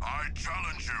Knight, I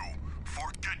challenge you.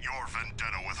 Forget your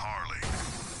vendetta with Harley.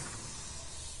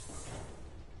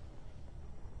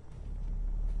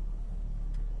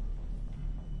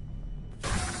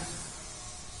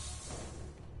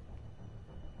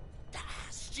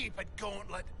 Stupid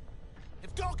gauntlet.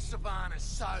 If Doc Savannah's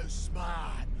so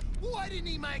smart, why didn't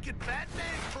he make it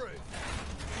Batman-proof?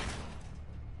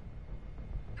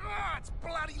 Ah, it's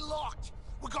bloody locked.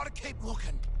 We gotta keep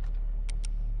looking.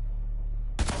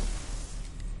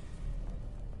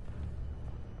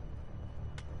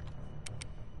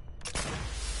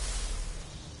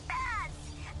 Bats!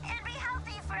 It'd be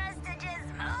healthy for us to just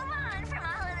move on from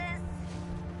all of this.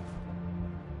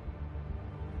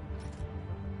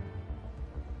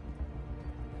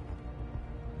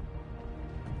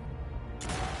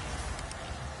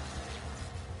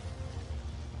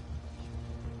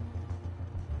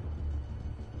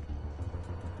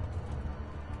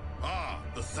 Ah,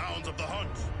 the sounds of the hunt.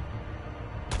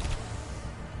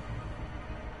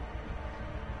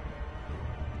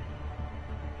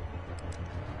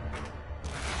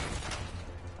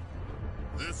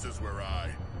 This is where I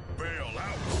bail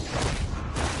out.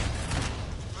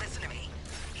 Listen to me.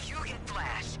 You get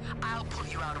Flash, I'll pull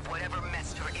you out of whatever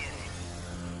mess you're in.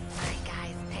 My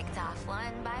guys picked off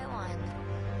one by one.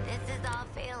 This is all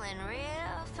feeling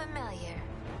real familiar.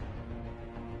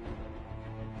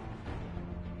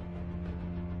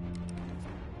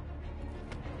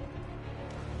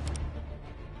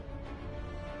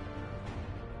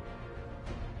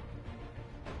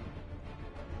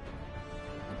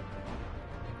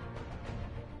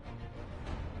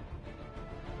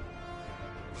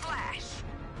 Flash!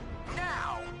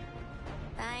 Now!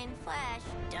 Find Flash,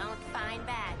 don't find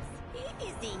bats. Easy.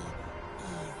 Easy.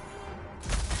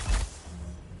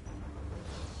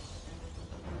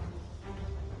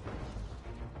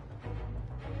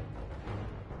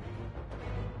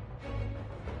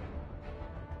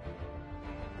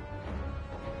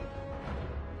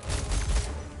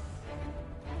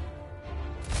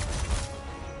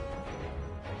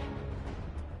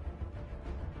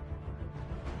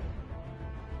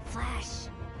 Flash.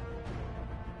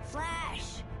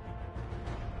 Flash!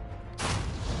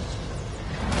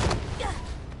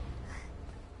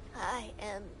 I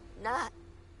am not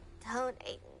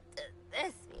donating to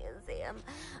this museum.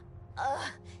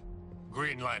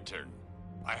 Green Lantern,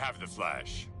 I have the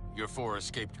Flash. Your 4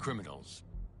 escaped criminals.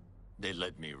 They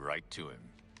led me right to him.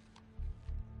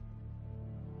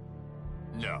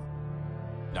 No,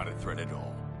 not a threat at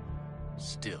all.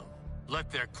 Still,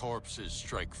 let their corpses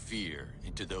strike fear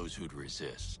into those who'd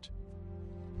resist.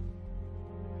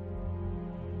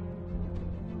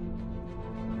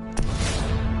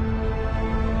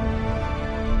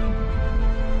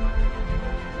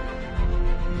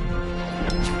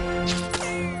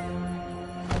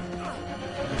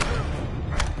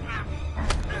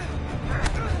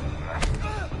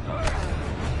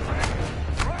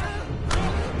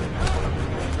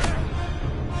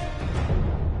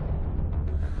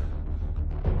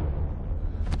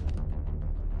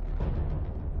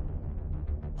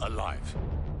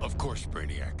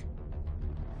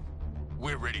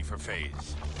 We're ready for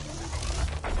phase.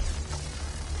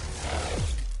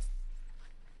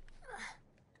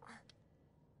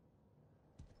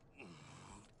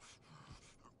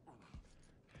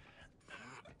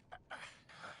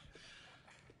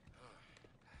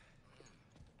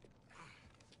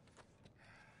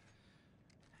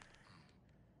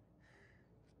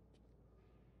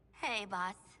 Hey,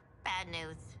 boss. Bad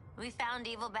news. We found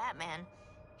evil Batman.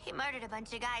 He murdered a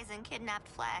bunch of guys and kidnapped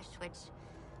Flash, which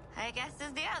I guess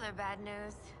is the other bad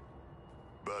news.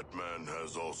 Batman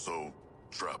has also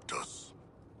trapped us.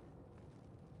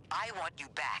 I want you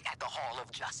back at the Hall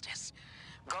of Justice.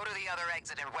 Go to the other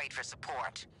exit and wait for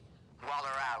support.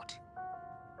 Waller out.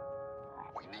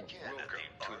 We begin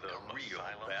to the real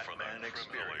Batman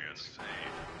experience.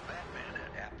 Batman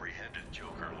had apprehended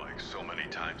Joker like so many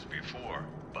times before,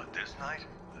 but this night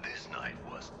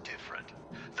was different.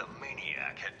 The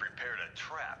Maniac had prepared a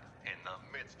trap in the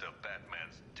midst of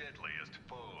Batman's deadliest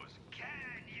foes.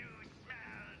 Can you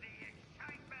smell the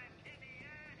excitement in the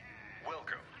air?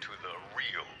 Welcome to the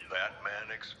real Batman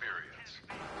experience.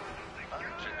 I'm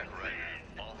Jack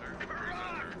Ryder, author,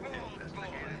 presenter,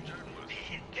 investigative journalist.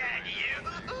 Can you?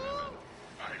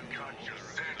 I got you.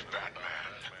 There's Batman.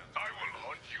 I will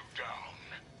hunt you down.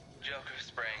 Joker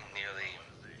spraying nearly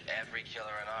every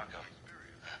killer in Arkham.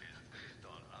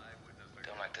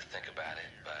 Don't like to think about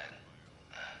it, but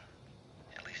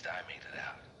at least I made it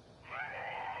out.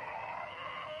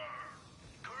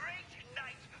 Great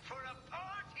night for a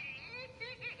party!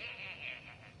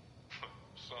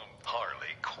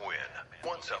 Harley Quinn.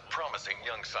 Once a promising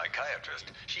young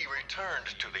psychiatrist, she returned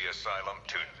to the asylum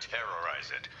to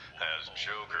terrorize it as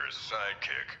Joker's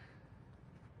sidekick.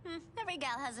 Every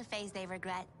gal has a phase they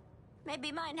regret.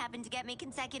 Maybe mine happened to get me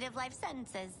consecutive life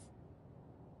sentences.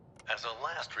 As a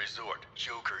last resort,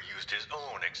 Joker used his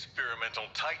own experimental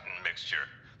Titan mixture.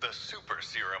 The super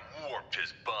serum warped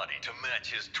his body to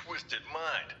match his twisted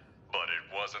mind. But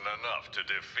it wasn't enough to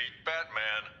defeat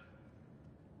Batman.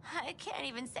 I can't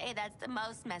even say that's the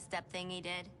most messed up thing he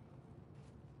did.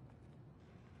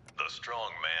 The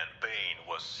strong man Bane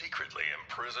was secretly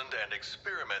imprisoned and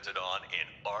experimented on in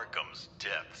Arkham's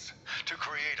depths to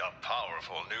create a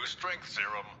powerful new strength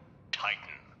serum,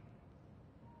 Titan.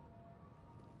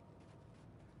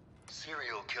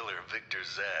 Serial killer Victor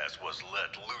Zsasz was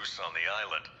let loose on the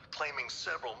island, claiming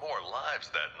several more lives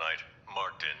that night,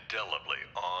 marked indelibly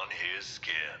on his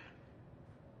skin.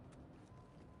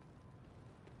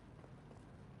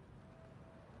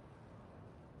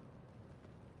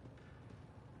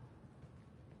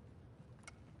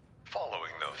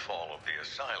 Following the fall of the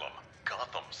asylum,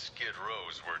 Gotham's Skid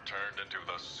Rows were turned into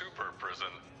the super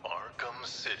prison Arkham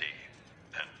City,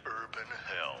 an urban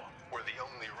hell where the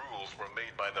only rules were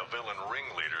made by the villain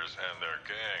ringleaders and their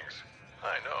gangs.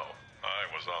 I know, I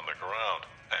was on the ground,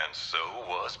 and so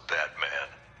was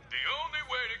Batman. The only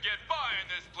way to get by in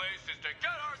this place is to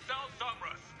get ourselves some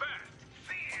respect.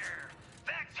 Fear!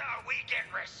 That's how we get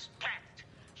respect!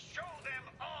 Show them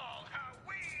all how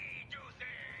we do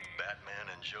things!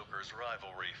 Batman and Joker's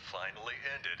rivalry finally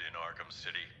ended in Arkham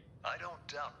City. I don't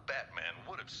doubt Batman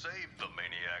would have saved the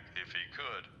Maniac if he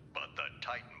could, but the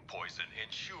Titan poison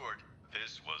ensured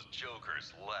this was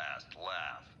Joker's last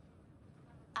laugh.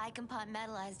 I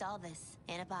compartmentalized all this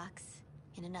in a box,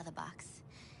 in another box,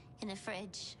 in a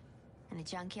fridge, in a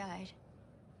junkyard.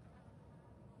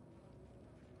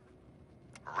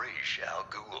 Ra's al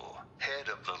Ghul, head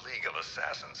of the League of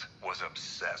Assassins, was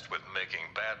obsessed with making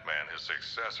Batman his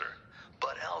successor.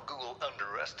 But Al Ghul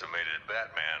underestimated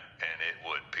Batman, and it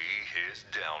would be his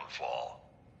downfall.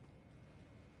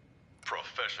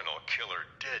 Professional killer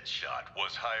Deadshot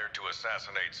was hired to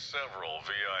assassinate several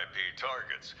VIP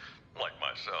targets, like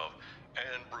myself,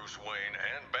 and Bruce Wayne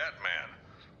and Batman.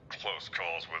 Close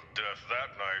calls with death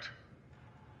that night.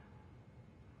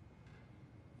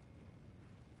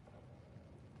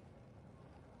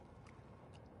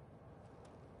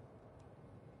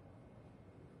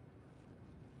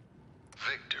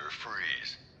 Victor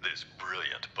Freeze, this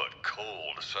brilliant but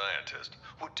cold scientist,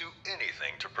 would do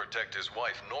anything to protect his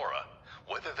wife Nora,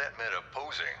 whether that meant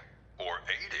opposing or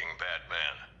aiding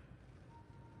Batman.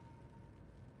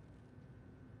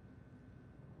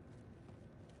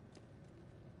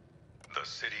 The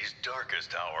city's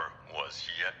darkest hour was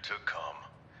yet to come.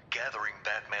 Gathering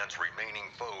Batman's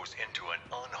remaining foes into an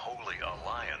unholy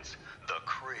alliance, the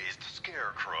crazed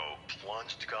Scarecrow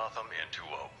plunged Gotham into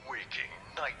a waking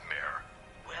nightmare.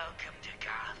 Welcome to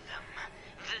Gotham,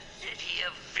 the city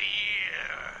of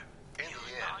fear. In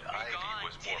the end, Ivy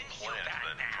was more plant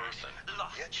than person,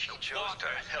 yet she chose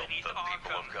to help the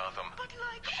people of Gotham.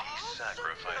 She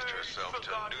sacrificed herself to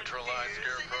neutralize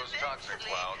Scarecrow's toxic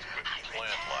clouds with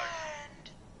plant life.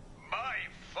 My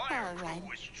fire Oh, Red. crew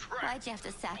was trapped. Why'd you have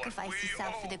to sacrifice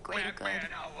yourself for the greater good?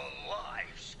 Batman our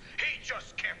lives. He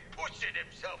just kept pushing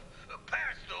himself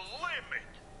past the limit.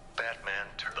 Batman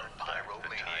turned the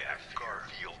pyromaniac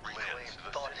Garfield Lynn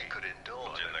thought he could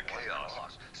indulge in the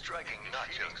chaos, striking not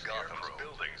just Gotham's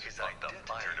buildings, but the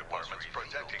fire departments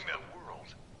protecting them.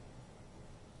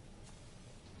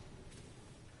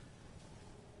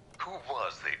 Who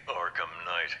was the Arkham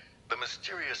Knight? The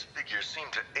mysterious figure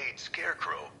seemed to aid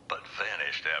Scarecrow, but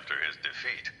vanished after his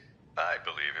defeat. I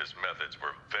believe his methods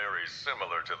were very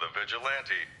similar to the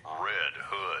vigilante, Red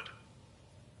Hood.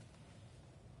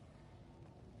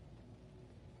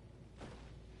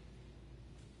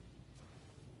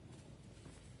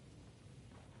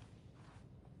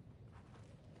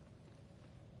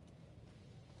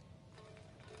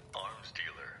 Arms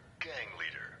dealer, gang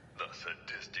leader, the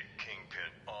sadistic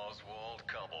kingpin Oswald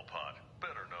Cobblepot,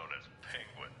 better known as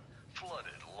Penguin,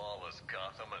 flooded lawless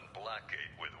Gotham and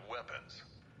Blackgate with weapons.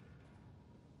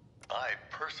 I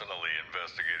personally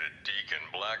investigated Deacon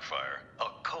Blackfire, a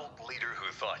cult leader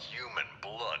who thought human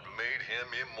blood made him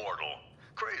immortal.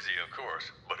 Crazy, of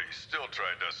course, but he still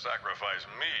tried to sacrifice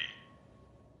me.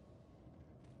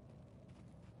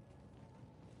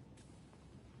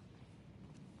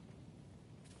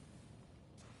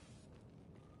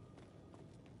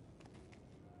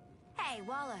 Hey,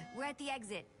 Waller, we're at the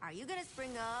exit. Are you gonna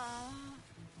spring Ah,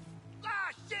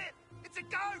 shit! It's a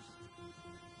ghost!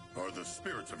 Are the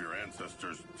spirits of your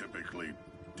ancestors typically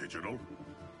digital?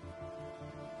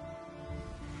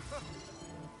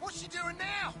 What's she doing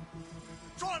now?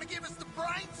 Trying to give us the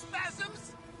brain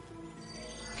spasms?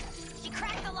 She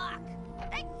cracked the lock!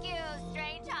 Thank you,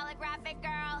 strange holographic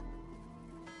girl!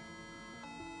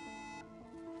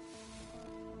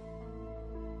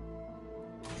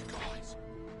 You guys,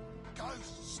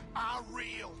 ghosts are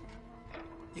real.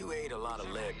 You ate a lot of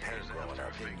lead paint growing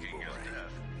up, didn't you,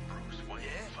 Boomerang? Bruce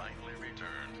Wayne finally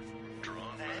returned,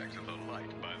 drawn back to the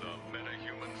light by the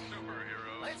metahuman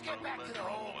superhero. Let's get back to the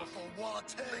hole before Waller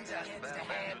turns our heads to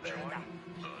hamburger.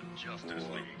 The Justice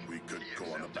League. We could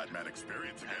go on the Batman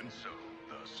experience again. And so,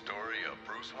 the story of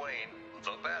Bruce Wayne,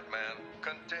 the Batman,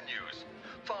 continues.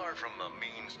 Far from the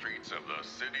mean streets of the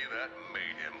city that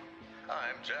made him.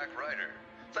 I'm Jack Ryder.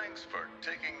 Thanks for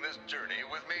taking this journey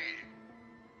with me.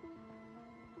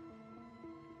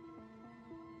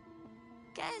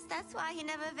 Guess that's why he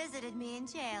never visited me in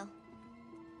jail.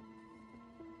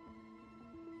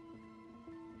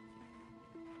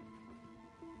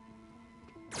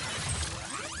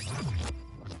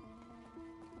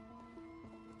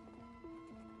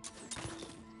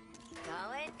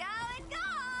 Going, going,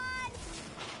 going!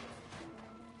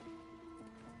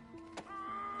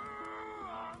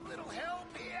 Little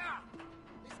help here!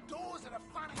 This door's at a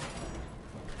funny...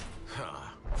 Huh.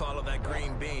 Follow that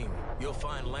green beam. You'll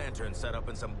find lanterns set up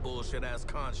in some bullshit-ass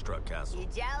construct castle. You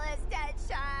jealous,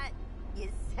 Deadshot? You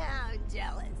sound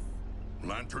jealous.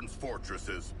 Lantern's fortress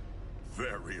is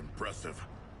very impressive,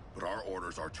 but our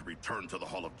orders are to return to the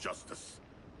Hall of Justice,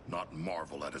 not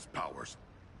marvel at his powers.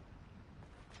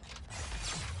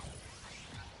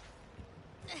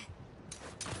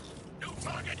 New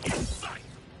target in sight!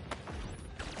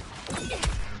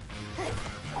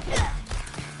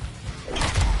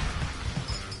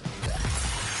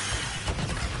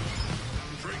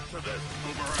 Drink to this,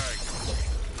 Boomerang!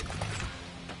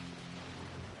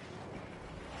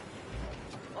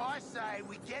 I say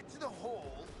we get to the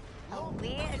hall... A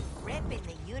weird rip in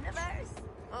the universe?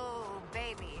 Oh,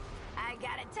 baby, I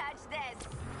gotta touch this.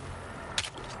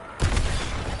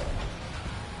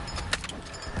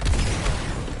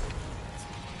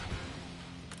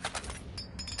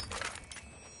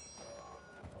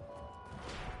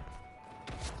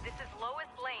 This is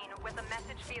Lois Lane with a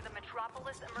message via the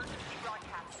Metropolis Emergency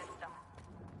Broadcast System.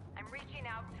 I'm reaching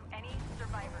out to any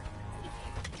survivors.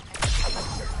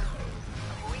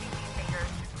 Avoiding the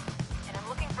invaders, and I'm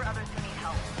looking for others who need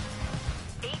help.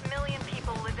 8 million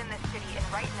people live in this city, and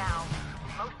right now,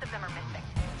 most of them are missing.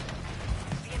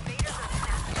 The invaders are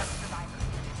snatched up survivors.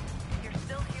 If you're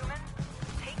still human,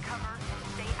 take cover and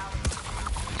stay out of the city.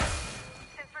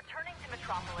 Since returning to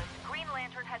Metropolis, Green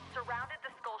Lantern has surrounded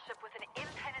the Skull Ship with an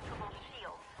impenetrable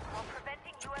shield while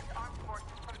preventing U.S. armed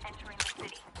forces from entering the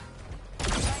city.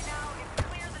 By now, it's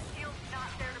clear the shield's not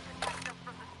there to protect us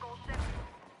from the Skull Ship,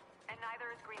 and neither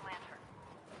is Green Lantern.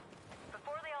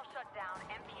 Before they all shut down,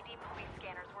 MPD police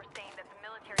scanners were saying that the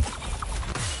military is in,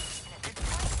 and at this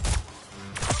point,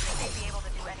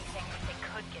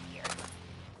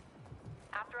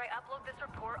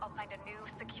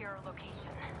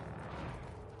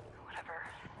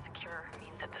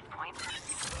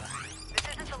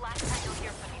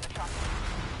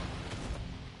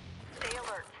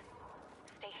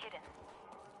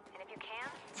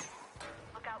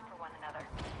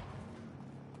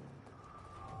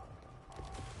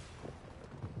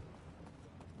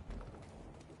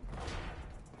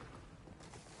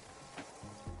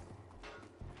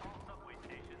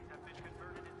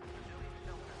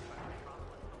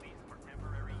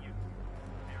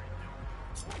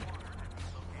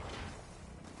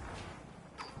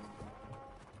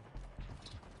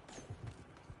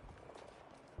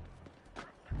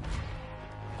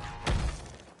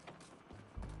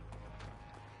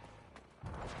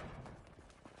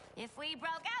 If we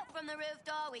broke out from the roof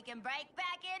door, we can break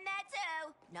back in there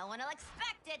too. No one will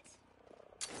expect it.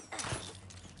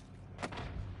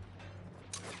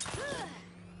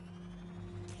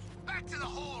 Back to the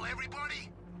hall, everybody!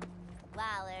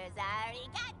 Waller's already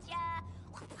gotcha.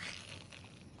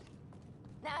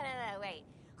 No, wait.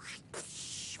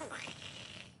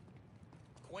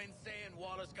 Quinn's saying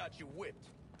Waller's got you whipped.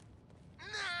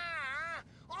 Nah!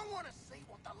 I want to see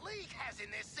what the League has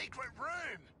in their secret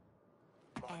room!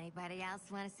 Anybody else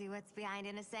want to see what's behind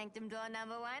Inner Sanctum door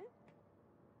number 1?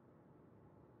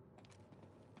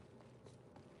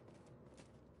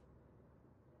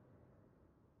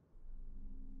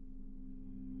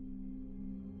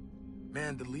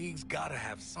 Man, the League's gotta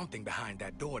have something behind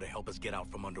that door to help us get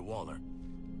out from under Waller.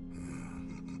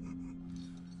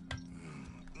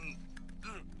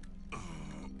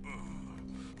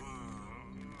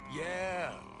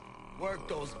 Yeah, work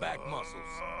those back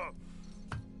muscles.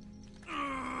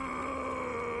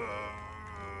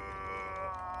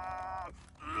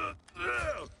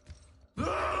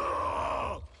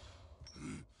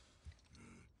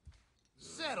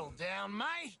 Settle down,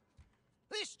 mate.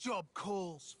 This job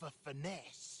calls for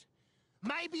finesse.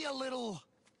 Maybe a little...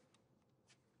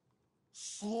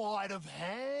 sleight of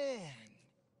hand.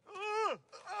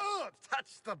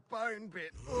 Touch the bone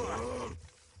bit.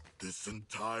 This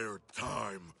entire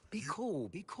time... Be cool.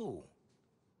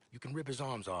 You can rip his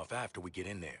arms off after we get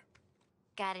in there.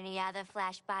 Got any other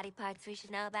Flash body parts we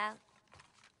should know about?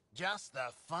 Just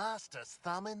the fastest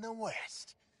thumb in the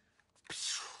West.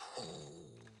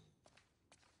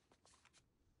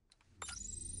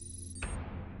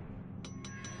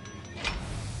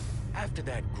 After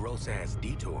that gross-ass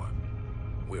detour,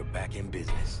 we're back in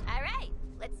business. All right,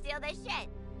 let's steal this shit.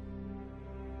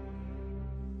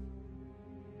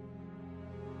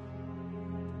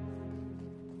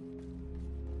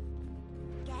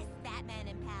 Guess Batman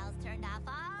and pals turned off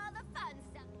all the fun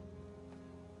stuff.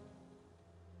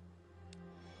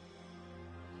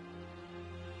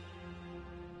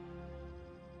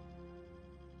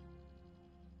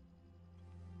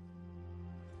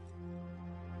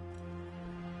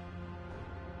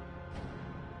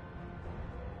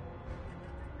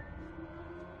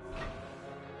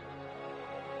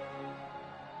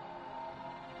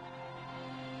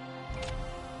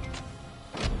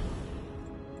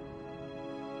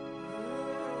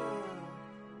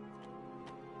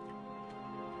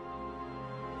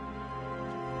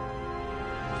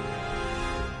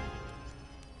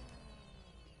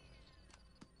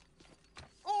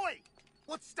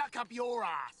 What's stuck up your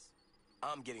ass?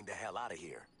 I'm getting the hell out of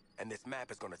here, and this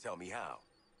map is gonna tell me how.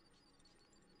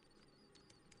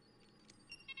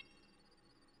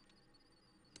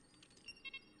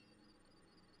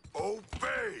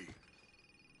 Obey!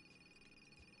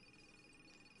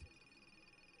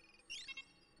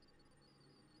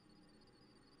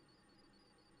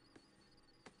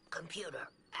 Computer,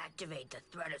 activate the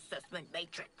threat assessment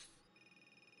matrix.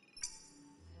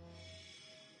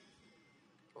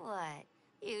 What?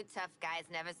 You tough guys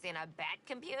never seen a bat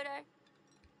computer?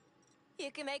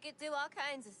 You can make it do all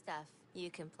kinds of stuff.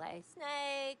 You can play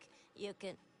Snake, you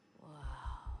can... Whoa.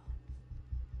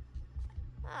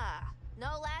 Ah,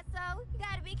 no lasso? You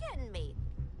gotta be kidding me.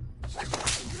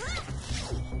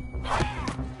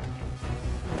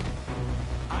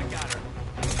 I got her.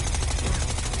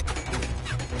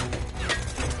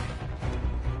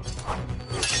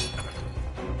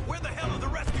 Where the hell are the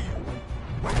rest of you?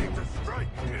 Waiting to strike!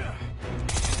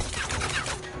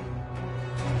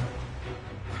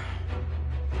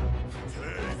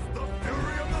 Taste the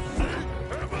fury of the sea,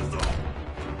 Amazon!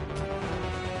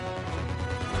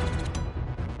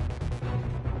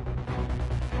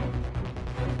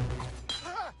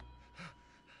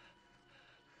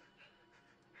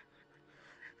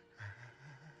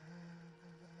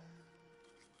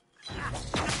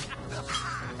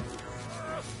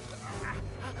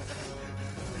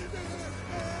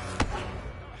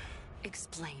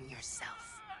 Explain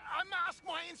yourself. I mask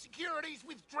my insecurities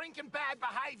with drink and bad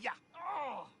behavior.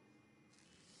 Oh.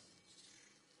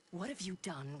 What have you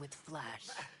done with Flash?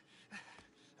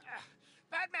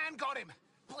 Batman got him.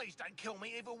 Please don't kill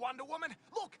me, evil Wonder Woman.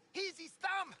 Look, here's his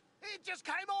thumb. It just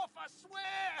came off, I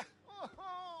swear. Step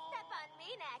on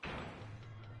me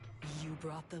next. You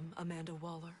brought them, Amanda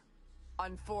Waller?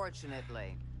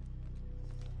 Unfortunately.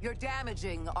 You're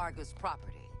damaging Argus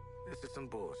property. This is some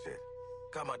bullshit.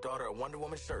 Got my daughter a Wonder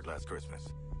Woman shirt last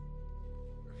Christmas.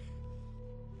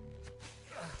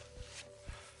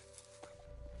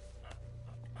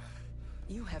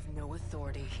 You have no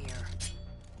authority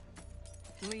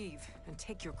here. Leave, and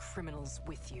take your criminals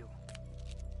with you.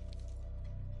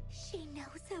 She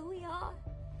knows who we are.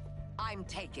 I'm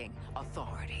taking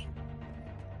authority.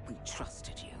 We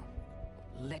trusted you.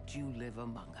 Let you live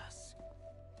among us.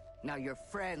 Now your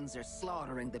friends are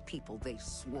slaughtering the people they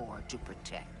swore to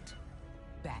protect.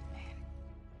 Batman,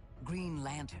 Green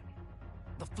Lantern,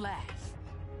 the Flash,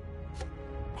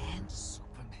 and Superman.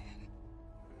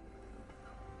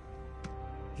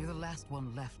 You're the last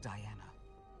one left, Diana.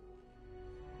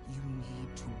 You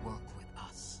need to work with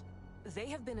us. They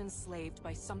have been enslaved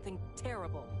by something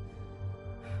terrible.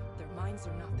 Their minds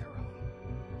are not their own.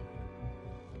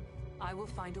 I will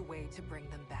find a way to bring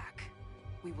them back.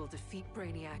 We will defeat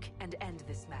Brainiac and end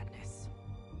this madness.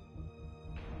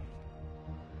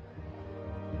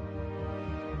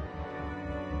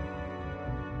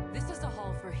 This is a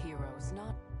hall for heroes,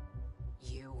 not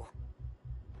you.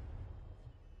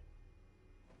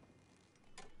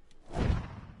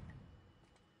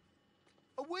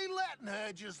 Are we letting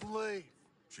her just leave?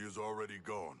 She is already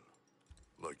gone.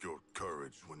 Like your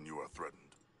courage when you are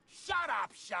threatened. Shut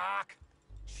up, Shark!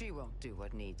 She won't do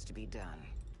what needs to be done.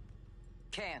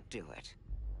 Can't do it.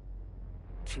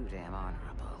 Too damn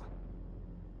honorable.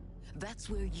 That's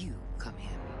where you come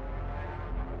in.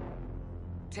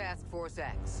 Task Force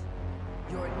X.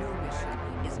 Your new mission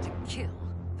is to kill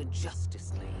the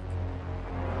Justice League.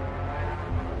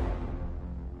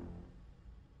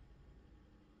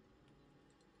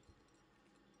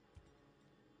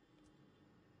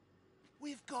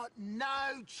 We've got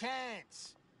no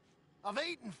chance. I've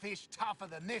eaten fish tougher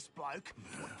than this bloke.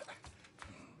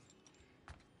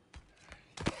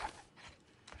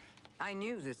 I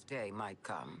knew this day might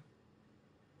come.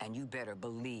 And you better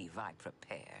believe I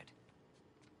prepared.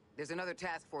 There's another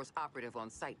task force operative on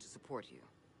site to support you.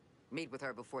 Meet with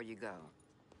her before you go.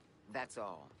 That's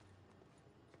all.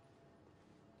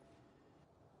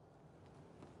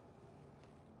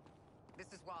 This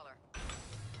is Waller.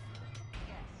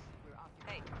 Yes, we're off your...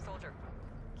 Hey, soldier.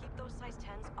 Keep those size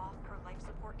 10s off her life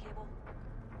support cable.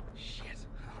 Shit.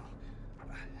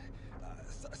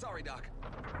 Sorry, Doc.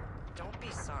 Don't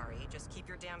be sorry. Just keep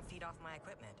your damn feet off my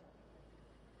equipment.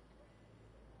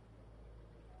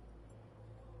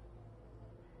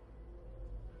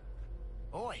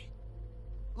 Oi.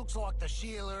 Looks like the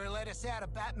Sheila let us out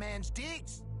of Batman's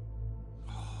digs.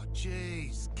 Oh,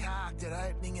 jeez. Carked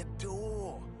at opening a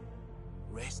door.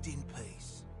 Rest in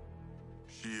peace.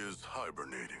 She is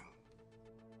hibernating.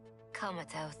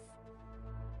 Comatose.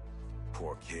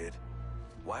 Poor kid.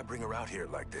 Why bring her out here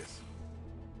like this?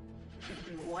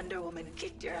 Wonder Woman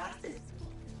kicked your asses.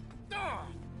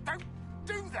 Don't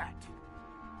do that!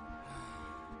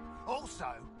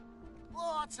 Also,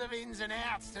 lots of ins and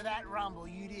outs to that rumble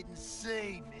you didn't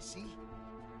see, Missy.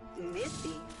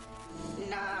 Missy?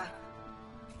 Nah.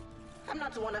 I'm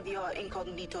not one of your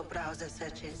incognito browser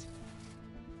searches.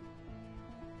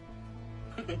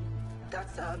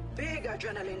 That's a big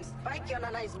adrenaline spike on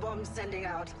a nice bomb sending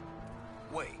out.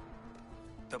 Wait.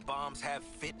 The bombs have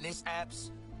fitness apps?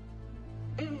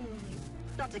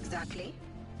 Not exactly.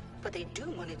 But they do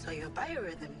monitor your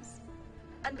biorhythms.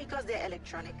 And because they're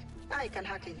electronic, I can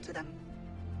hack into them.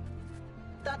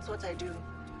 That's what I do.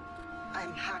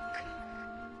 I'm hack.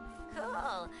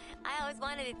 Cool. I always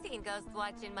wanted a teen ghost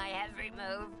watching my every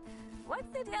move. What's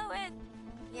the deal with,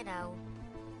 you know,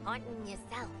 haunting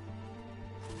yourself?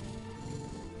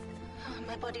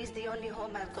 My body's the only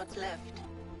home I've got left.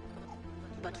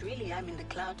 But really, I'm in the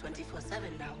cloud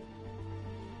 24/7 now.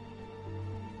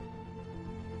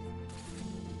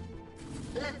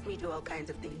 Let me do all kinds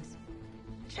of things.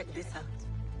 Check this out.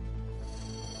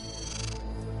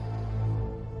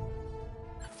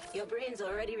 Your brains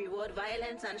already reward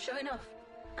violence, and sure enough,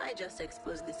 I just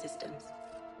exposed the systems.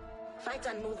 Fight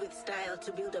and move with style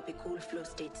to build up a cool flow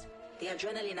state. The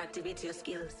adrenaline activates your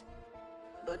skills.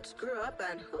 But screw up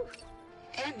and whew.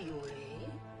 Anyway,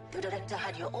 the director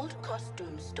had your old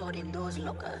costume stored in those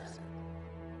lockers.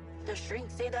 The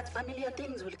shrinks say that familiar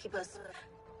things will keep us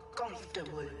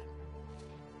comfortable.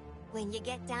 When you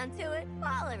get down to it,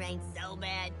 Waller ain't so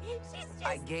bad. She's just...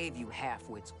 I gave you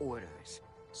Halfwit's orders.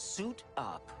 Suit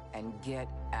up and get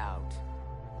out.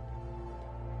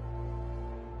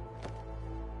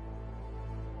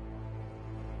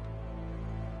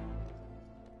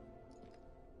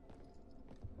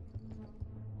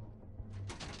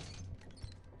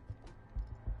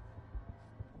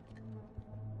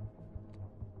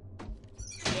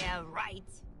 Yeah, right.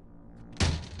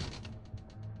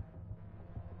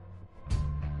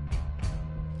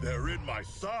 They're in my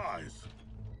size!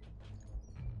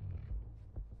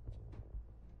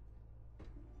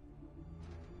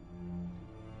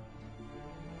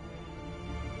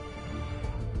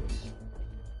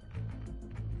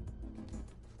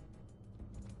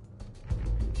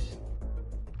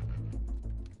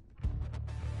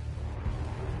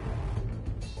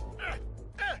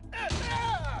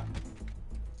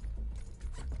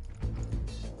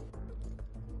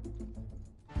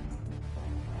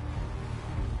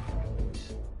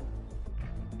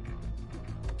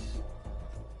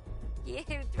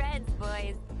 sense,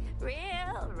 boys.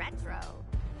 Real retro.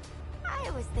 I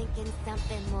was thinking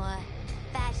something more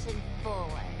fashion forward.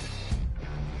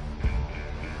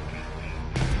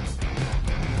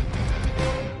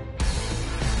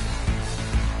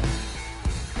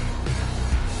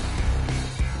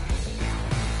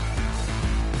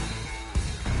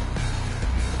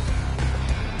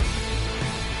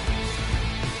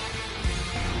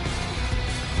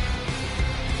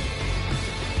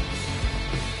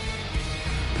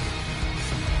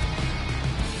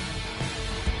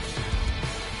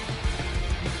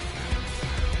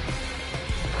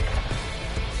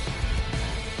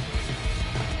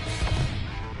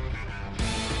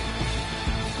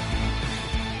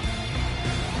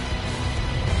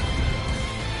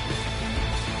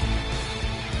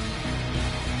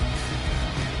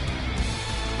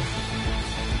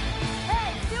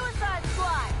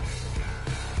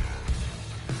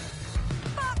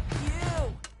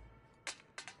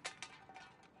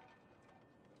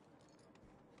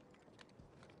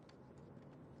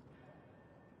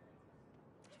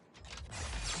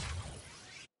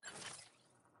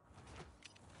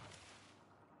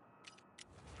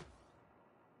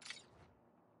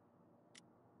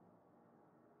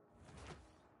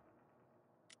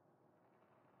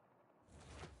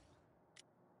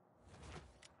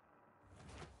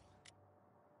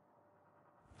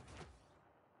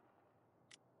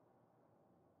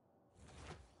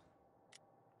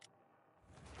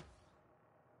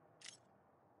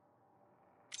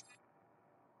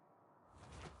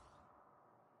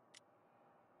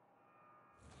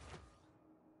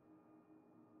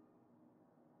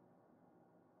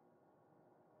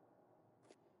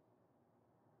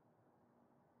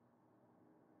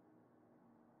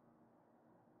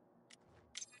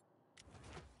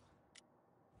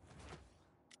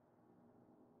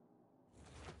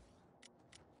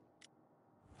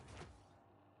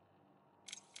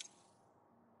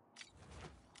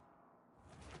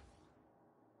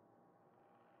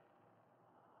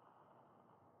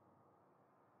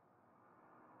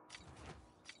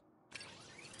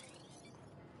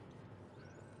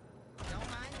 Don't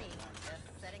mind me. Just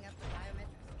setting up the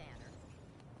biometric scanner.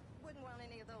 Wouldn't want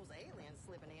any of those aliens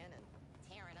slipping in and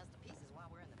tearing us to pieces while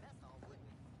we're in the mess hall, would we?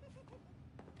 I'm still working on it.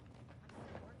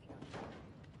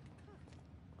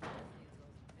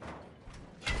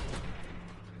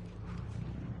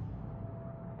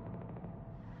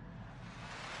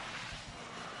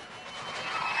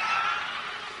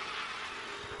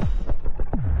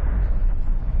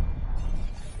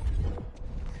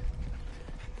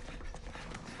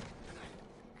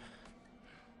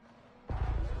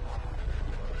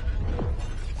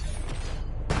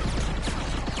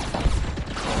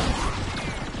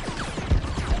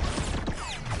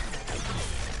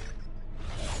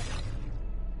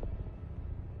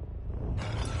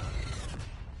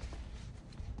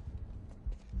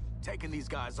 Taking these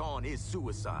guys on is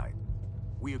suicide.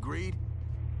 We agreed?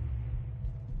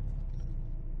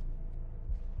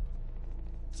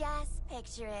 Just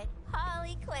picture it.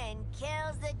 Harley Quinn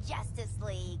kills the Justice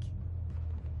League.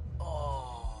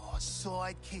 Oh,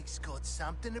 Sidekick's got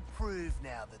something to prove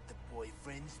now that the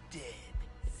boyfriend's dead.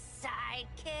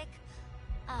 Sidekick?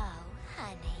 Oh,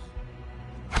 honey.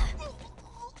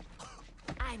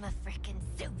 I'm a frickin'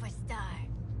 superstar.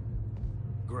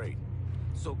 Great.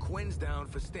 So Quinn's down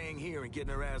for staying here and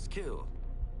getting her ass killed.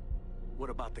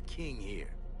 What about the king here?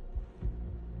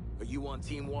 Are you on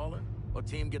Team Waller, or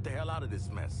Team get the hell out of this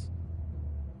mess?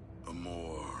 A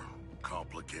more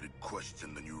complicated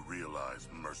question than you realize,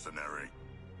 mercenary.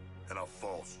 And a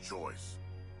false choice,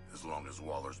 as long as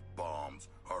Waller's bombs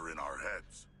are in our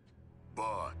heads.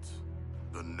 But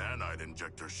the nanite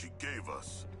injector she gave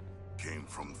us came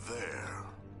from there.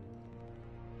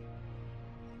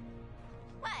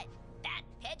 What? That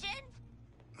pigeon?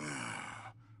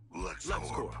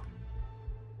 LexCorp.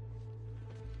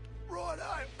 Righto.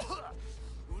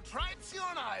 We'll traipse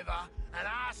on over and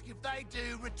ask if they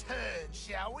do return,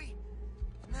 shall we?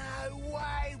 No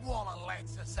way Waller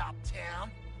lets us uptown.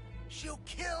 She'll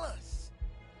kill us.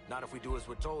 Not if we do as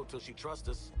we're told till she trusts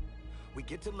us. We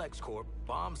get to LexCorp,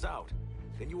 bombs out,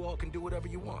 then you all can do whatever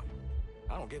you want.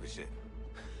 I don't give a shit.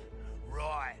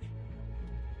 Right.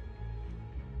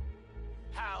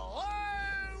 Hello,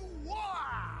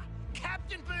 Waller!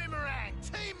 Captain Boomerang,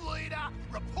 team leader,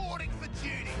 reporting for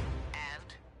duty.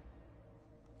 And?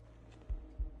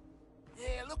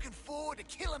 Yeah, looking forward to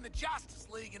killing the Justice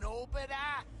League and all, but,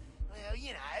 well,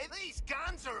 you know, these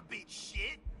guns are a bit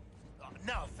shit. Oh,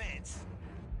 no offense.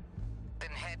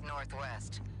 Then head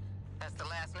northwest. That's the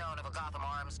last known of a Gotham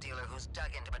arms dealer who's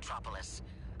dug into Metropolis.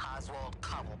 Oswald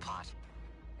Cobblepot.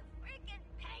 Freaking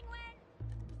penguin!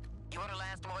 You want to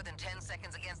last more than 10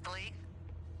 seconds against the League?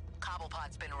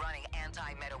 Cobblepot's been running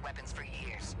anti-meta weapons for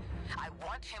years. I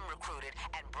want him recruited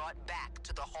and brought back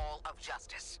to the Hall of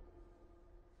Justice.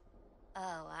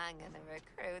 Oh, I'm gonna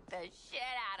recruit the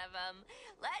shit out of him.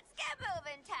 Let's get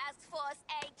moving, Task Force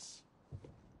H!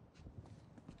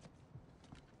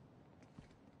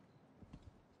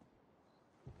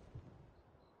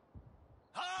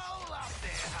 Hold up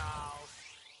there, Hal.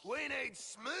 We need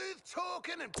smooth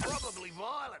talking and probably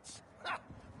violence. Ha!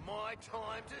 My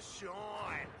time to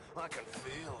shine. I can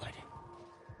feel it.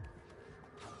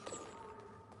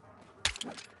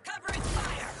 Covering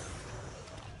fire!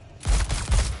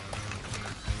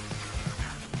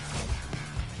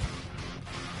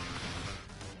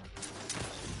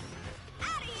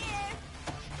 Out of here!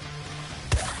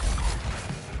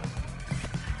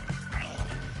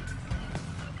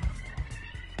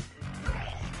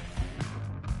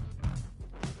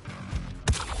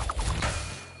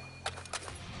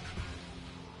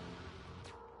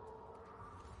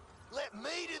 Let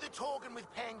me do the talking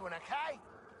with Penguin, okay?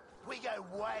 We go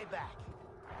way back.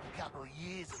 A couple of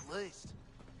years at least.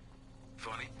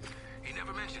 Funny, he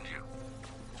never mentioned you.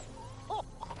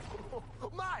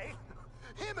 Mate,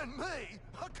 him and me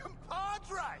are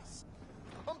compadres.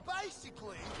 I'm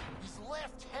basically his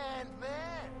left-hand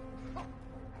man.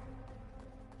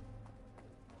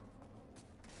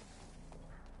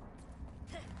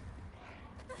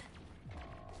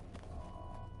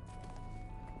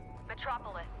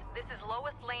 Metropolis, this is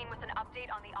Lois Lane with an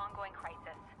update on the ongoing crisis.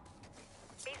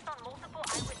 Based on multiple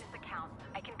eyewitness accounts,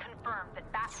 I can confirm that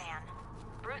Batman,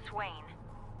 Bruce Wayne,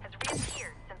 has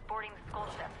reappeared since boarding the Skull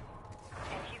ship,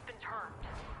 and he's been turned.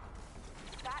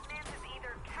 Batman has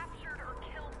either captured or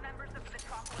killed members of the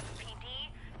Metropolis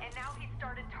PD, and now he's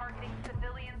started targeting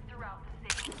civilians throughout the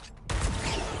city.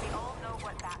 We all know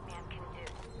what Batman can do.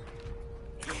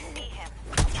 If you see him,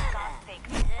 for God's sake,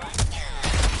 run.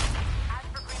 As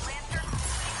for Green Lantern,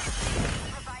 he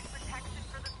provides protection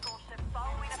for the Skull ship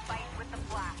following a fight with the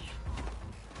Flash.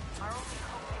 Our only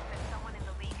hope is that someone in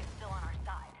the League is still on our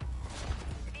side.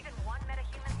 If even one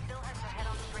metahuman still has their head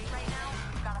on straight right now,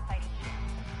 we've got a fighting chance.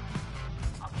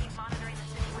 I'll keep monitoring the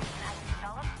situation as it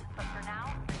develops, but for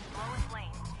now, this is Lois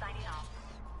Lane, signing off.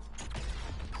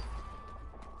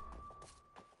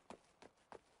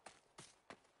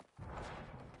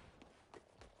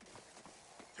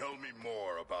 Tell me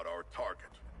more about our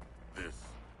target, this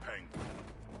Penguin.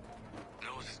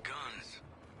 Knows his guns.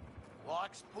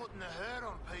 Likes putting the hurt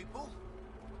on people.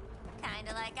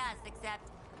 Kinda like us,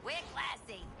 except we're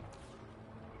classy.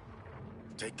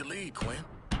 Take the lead, Quinn.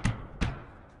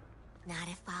 Not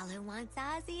if Fowler wants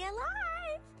Ozzy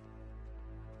alive.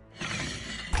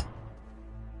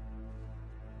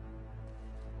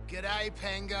 G'day,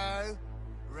 Pengo.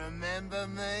 Remember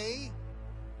me?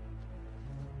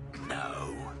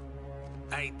 No.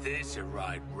 Ain't this a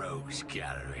right rogues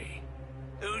gallery?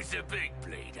 Who's the big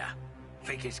bleeder?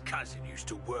 Think his cousin used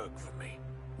to work for me.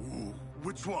 Ooh,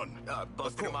 which one?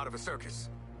 Busted him out of a circus.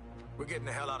 We're getting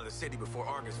the hell out of the city before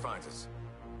Argus finds us.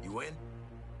 You in?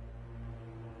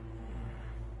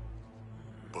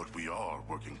 But we are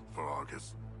working for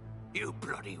Argus. You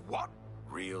bloody what?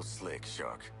 Real slick,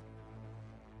 Shark.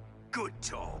 Good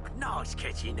talk. Nice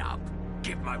catching up.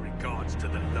 Give my regards to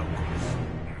the locals.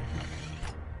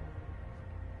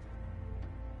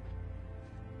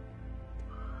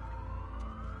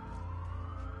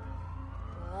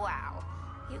 Wow.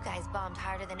 You guys bombed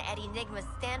harder than Eddie Nigma's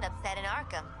stand-up set in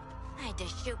Arkham. I had to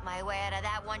shoot my way out of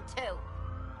that one, too.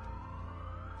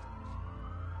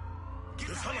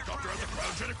 This helicopter has a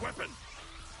cryogenic weapon!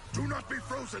 Do not be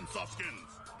frozen, softskins!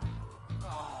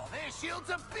 Oh, their shields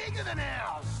are bigger than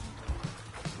ours!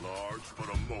 Large but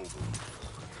immobile.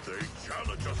 They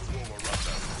challenge us to overrun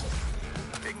them.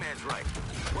 Big man's right.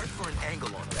 Work for an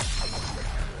angle on that.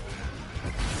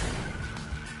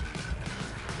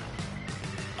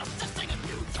 Assisting a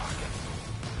new target.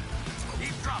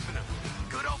 Keep dropping them.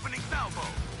 Good opening salvo.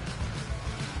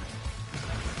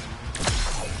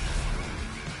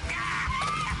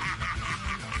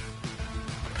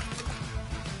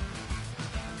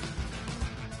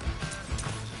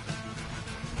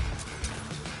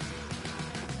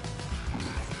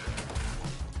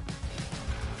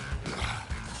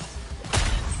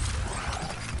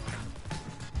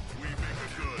 We make a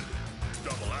good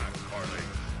double act, Harley.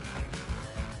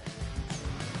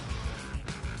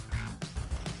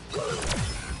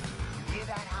 Hear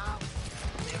that,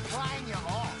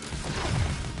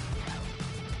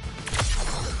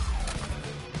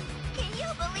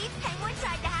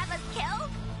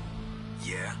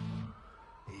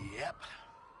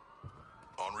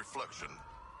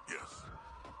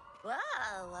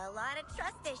 a lot of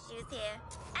trust issues here.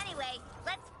 Anyway,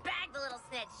 let's bag the little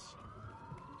snitch.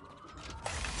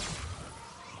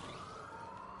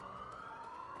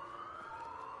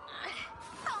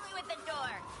 Hold me with the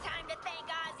door. Time to thank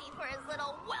Ozzy for his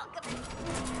little welcoming.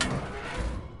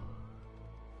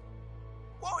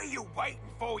 What are you waiting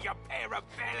for, you pair of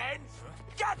villains?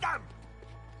 Get them!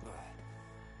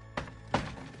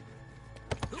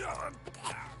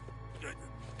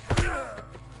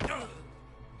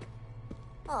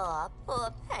 Aw,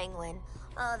 poor penguin.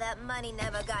 Oh, that money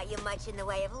never got you much in the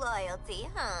way of loyalty,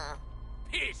 huh?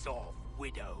 Piss off,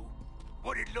 widow.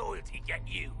 What did loyalty get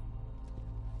you?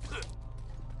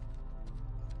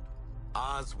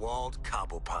 Oswald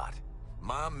Cobblepot,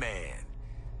 my man.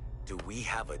 Do we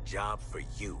have a job for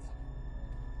you?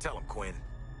 Tell him, Quinn.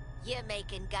 You're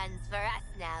making guns for us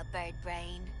now, Bird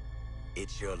Brain.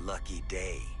 It's your lucky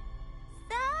day.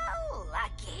 So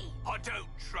lucky. I don't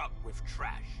truck with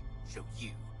trash, so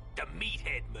you, the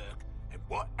meathead merc, and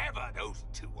whatever those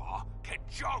two are, can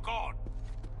jog on.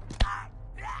 I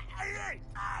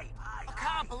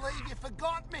can't believe you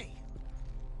forgot me.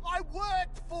 I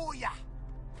worked for you.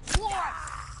 Twice.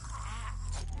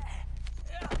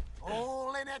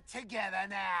 All in it together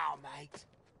now, mate.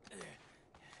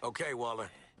 Okay, Waller.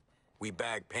 We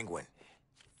bagged Penguin.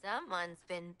 Someone's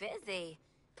been busy.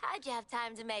 How'd you have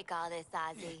time to make all this,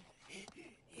 Ozzy?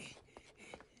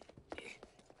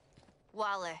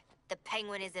 Waller, the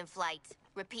penguin is in flight.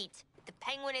 Repeat, the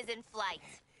penguin is in flight.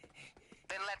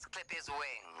 Then let's clip his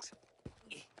wings.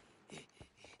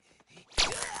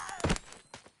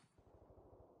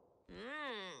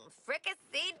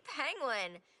 Fricasseed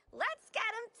penguin. Let's get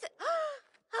him to...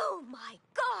 Oh my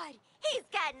god, he's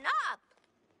getting up!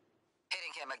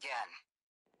 Hitting him again.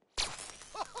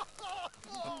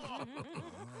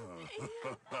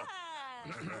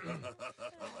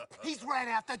 He's ran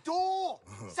out the door!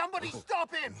 Somebody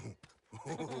stop him!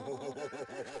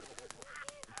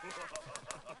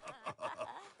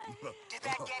 Did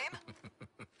that get him?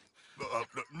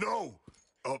 No!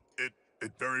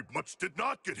 It very much did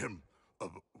not get him.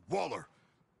 Waller!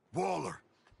 Blow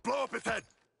up his head!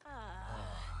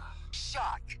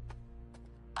 Shock.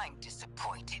 I'm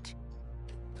disappointed.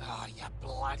 Oh, you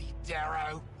bloody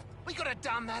Darrow. We could have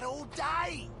done that all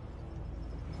day!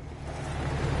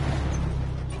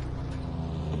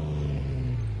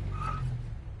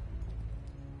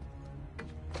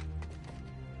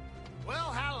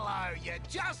 Well, hello. You're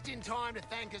just in time to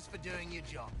thank us for doing your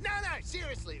job. No,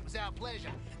 seriously, it was our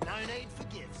pleasure. No need for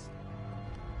gifts.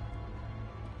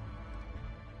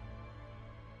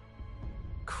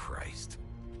 Christ.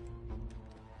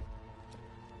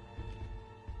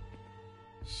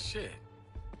 Shit.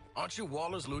 Aren't you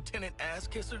Waller's lieutenant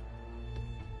ass-kisser?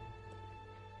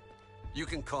 You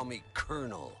can call me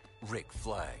Colonel Rick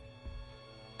Flag.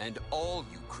 And all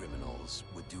you criminals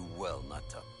would do well not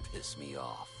to piss me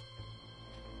off.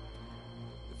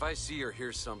 If I see or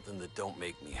hear something that don't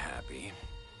make me happy,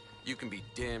 you can be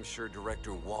damn sure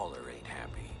Director Waller ain't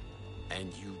happy.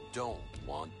 And you don't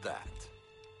want that.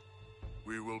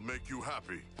 We will make you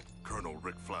happy, Colonel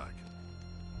Rick Flag.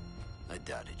 I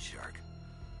doubt it, Shark.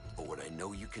 But what I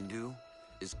know you can do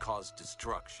is cause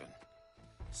destruction.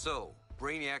 So,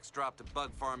 Brainiac's dropped a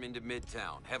bug farm into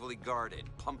Midtown, heavily guarded,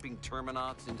 pumping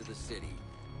Terminauts into the city.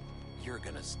 You're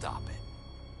gonna stop it.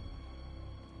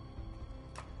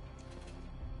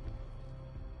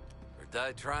 Or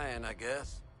die trying, I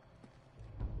guess.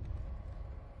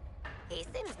 He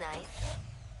seems nice.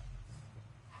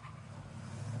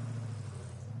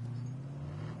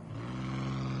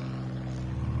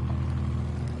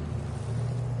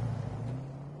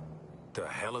 The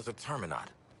hell is a Terminaut?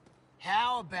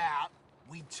 How about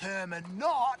we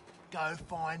Terminaut go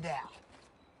find out?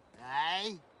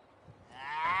 Eh?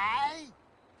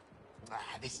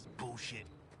 This is bullshit.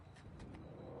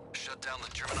 Shut down the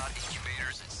Terminaut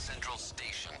incubators at Central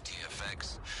Station,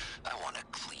 TFX. I want a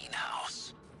clean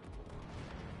house.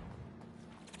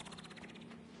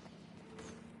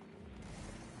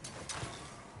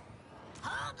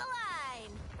 Hold the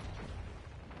line!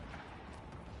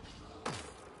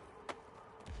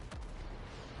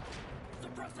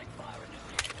 Suppressing fire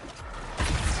initiated.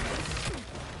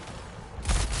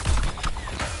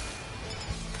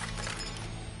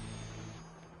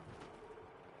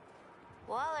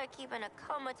 Waller keeping a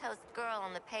comatose girl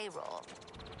on the payroll.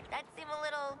 That seem a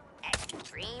little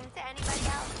extreme to anybody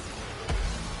else?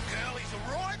 Girl, he's a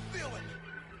right villain.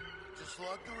 Just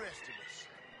like the rest of us.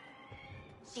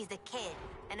 She's a kid,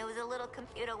 and it was a little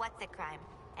computer what's-it-crime.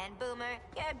 And Boomer,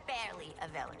 you're barely a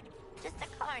villain. Just a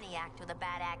carny act with a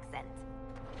bad accent.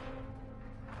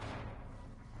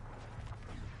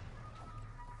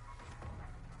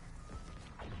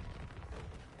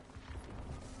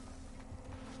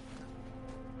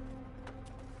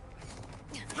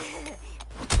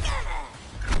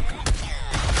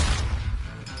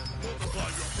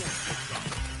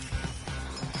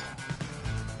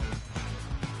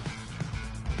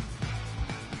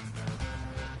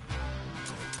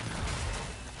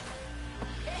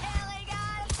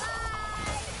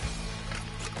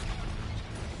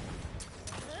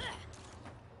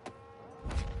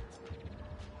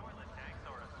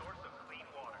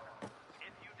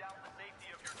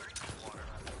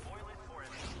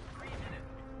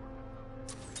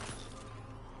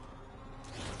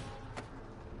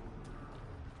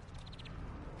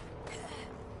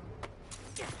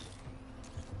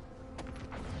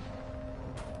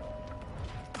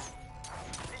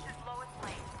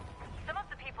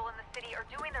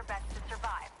 doing their best to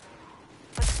survive.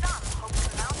 But some hope to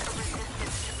mount a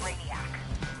resistance to Brainiac.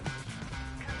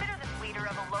 Consider this leader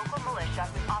of a local militia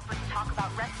who's offered to talk about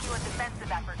rescue and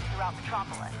defensive efforts throughout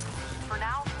Metropolis. For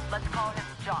now, let's call him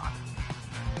John.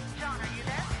 John, are you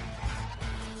there?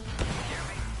 Hear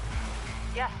me?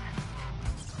 Yes.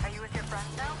 Are you with your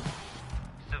friends now?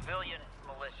 Civilian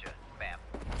militia, ma'am.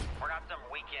 We're not some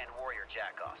weekend warrior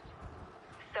jackoffs.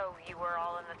 So you were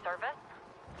all in the service?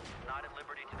 Not at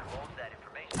liberty to divulge that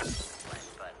information,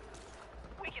 but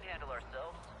we can handle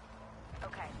ourselves.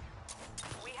 Okay.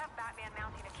 We have Batman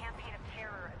mounting a campaign of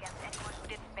terror against anyone who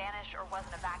didn't vanish or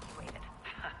wasn't evacuated.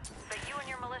 But you and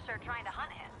your militia are trying to hunt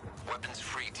him.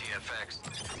 Weapons-free TFX.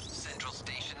 Central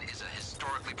Station is a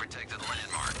historically protected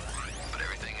landmark, but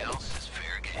everything else is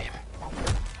fair game.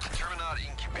 The Terminati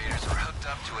incubators are hooked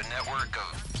up to a network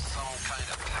of some kind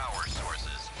of power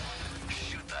sources.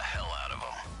 Shoot the hell out of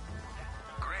them.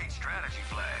 Great strategy,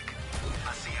 Flag.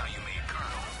 I see how you made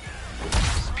Colonel.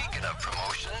 Speaking of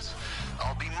promotions,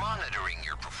 I'll be monitoring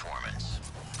your performance.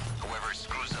 Whoever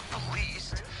screws up the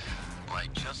least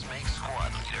might just make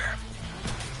squad leader.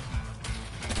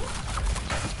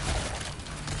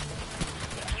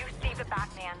 If you see the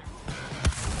Batman,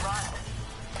 run.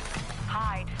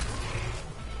 Hide.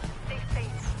 Stay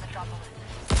safe in Metropolis.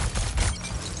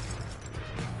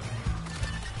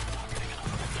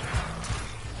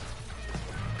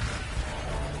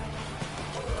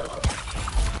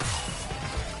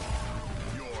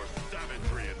 Your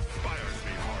savagery inspires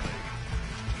me, Harley.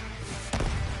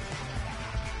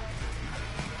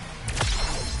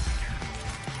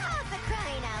 Oh, for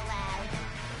crying out loud.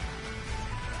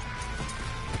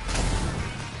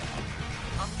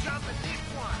 I'm jumping this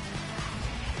one.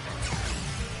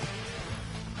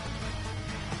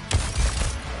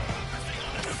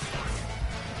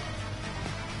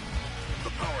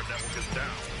 The power network is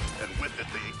down, and with it,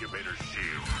 the incubator's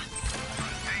shield.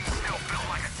 Thing's still built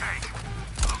like a tank.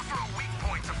 Look for a weak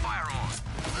point to fire on.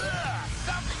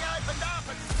 Something opened up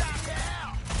and stuck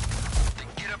out. Then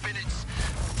get up in its...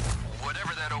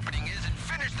 whatever that opening is and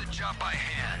finish the job by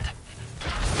hand.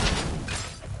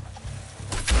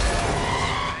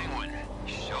 Penguin,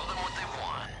 show them what they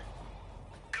want.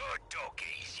 Good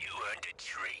doggies, you earned a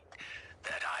treat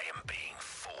that I am being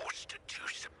forced to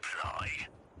supply.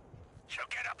 So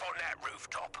get up on that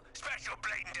rooftop. Special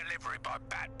blatant delivery by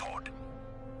Batpod.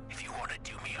 If you want to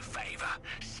do me a favor,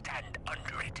 stand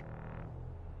under it.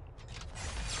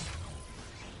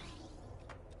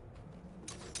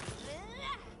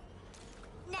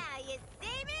 Now you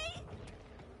see me?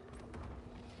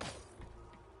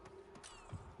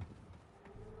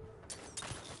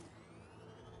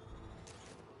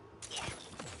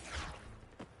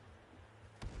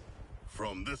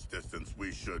 From this distance,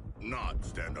 we should not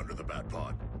stand under the bat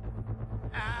pod.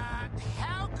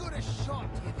 How good a shot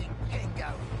do you think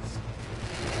Pingo is?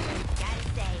 Gotta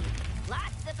say,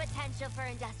 lots of potential for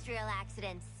industrial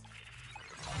accidents.